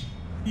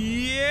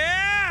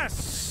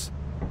 Yes!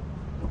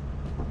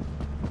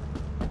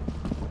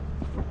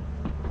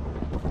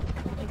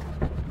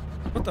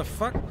 What the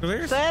fuck?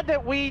 There's... Sad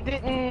that we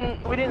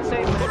didn't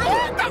save that.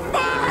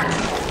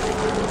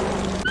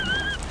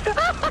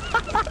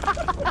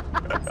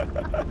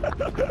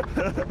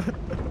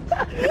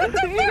 What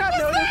the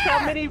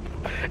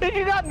Did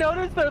you not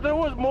notice that there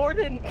was more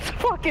than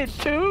fucking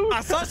 2?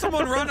 I saw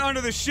someone run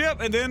under the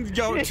ship and then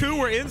 2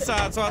 were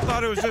inside, so I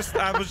thought it was just,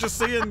 I was just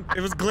seeing,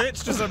 it was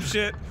glitched or some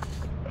shit.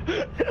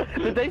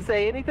 Did they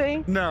say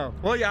anything? No.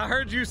 Well, yeah, I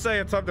heard you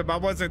saying something, but I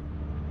wasn't.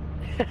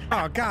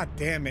 Oh, god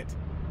damn it.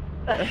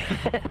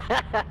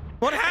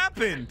 What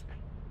happened?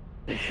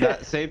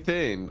 That same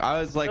thing. I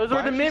was like, those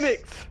were the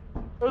mimics.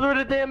 Those were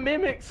the damn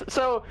mimics.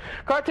 So,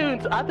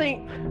 CaRtOoNz, I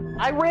think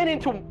I ran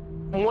into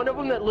one of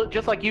them that looked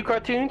just like you,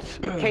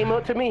 CaRtOoNz. Came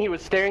up to me. He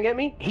was staring at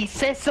me. He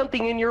said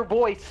something in your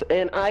voice,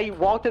 and I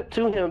walked up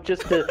to him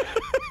just to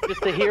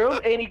hear him,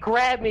 and he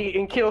grabbed me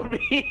and killed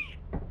me.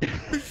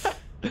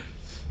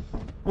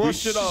 Well,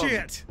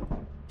 shit.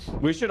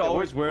 We should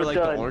always wear like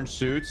done. the orange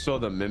suits so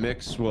the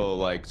mimics will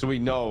like, so we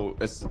know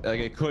it's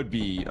like it could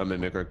be a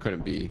mimic or it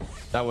couldn't be.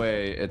 That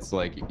way it's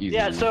like easy.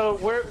 Yeah, so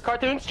we're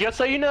CaRtOoNz, just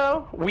so you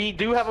know, we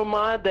do have a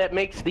mod that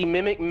makes the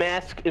mimic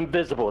mask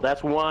invisible.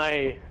 That's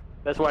why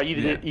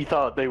you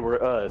thought they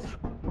were us.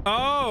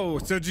 Oh,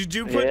 so did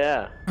you put?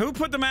 Yeah. Who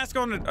put the mask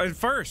on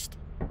first?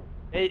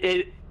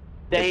 They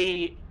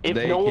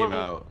came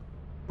out.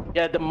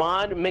 Yeah, the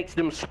mod makes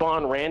them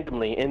spawn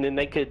randomly, and then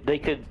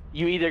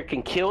you either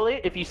can kill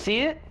it if you see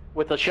it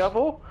with a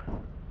shovel,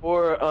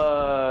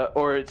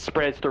 or it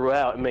spreads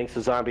throughout and makes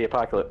a zombie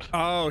apocalypse.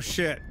 Oh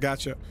shit,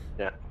 gotcha.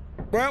 Yeah.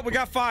 Well, we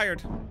got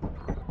fired.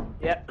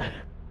 Yeah.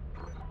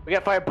 We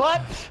got fired,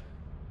 but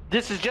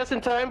this is just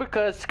in time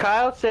because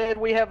Kyle said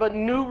we have a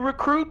new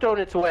recruit on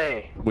its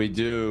way. We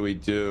do.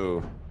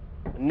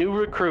 A new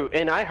recruit,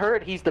 and I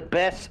heard he's the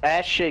best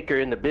ass shaker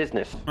in the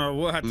business. Oh,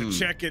 we'll have to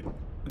check it.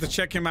 To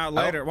check him out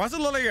later. Why does it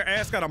look like your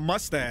ass got a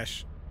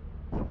mustache?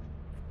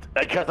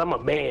 Because I'm a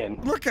man.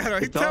 Look at her.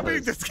 He tell me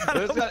it's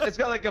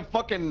got like a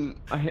fucking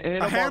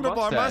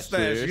handlebar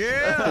mustache.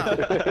 Yeah.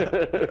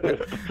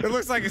 It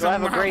looks like it's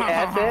a great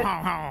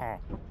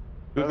asset.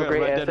 Look at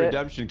Red Dead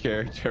Redemption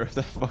character with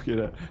that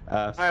fucking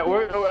ass. All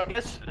right, I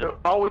guess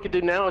all we can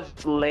do now is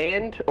just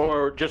land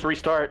or just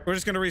restart. We're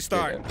just gonna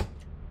restart. Yeah. Okay.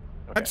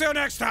 Until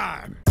next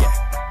time.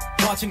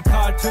 Watching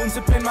cartoons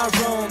up in my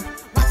room.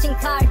 Watching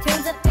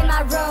cartoons up in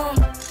my room.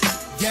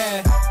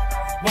 Yeah.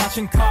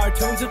 Watching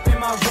cartoons up in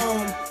my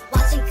room.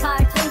 Watching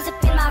cartoons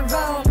up in my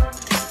room.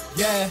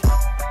 Yeah.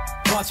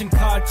 Watching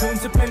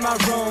cartoons up in my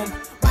room.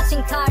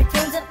 Watching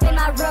cartoons up in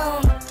my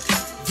room.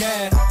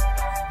 Yeah.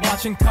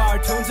 Watching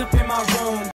cartoons up in my room.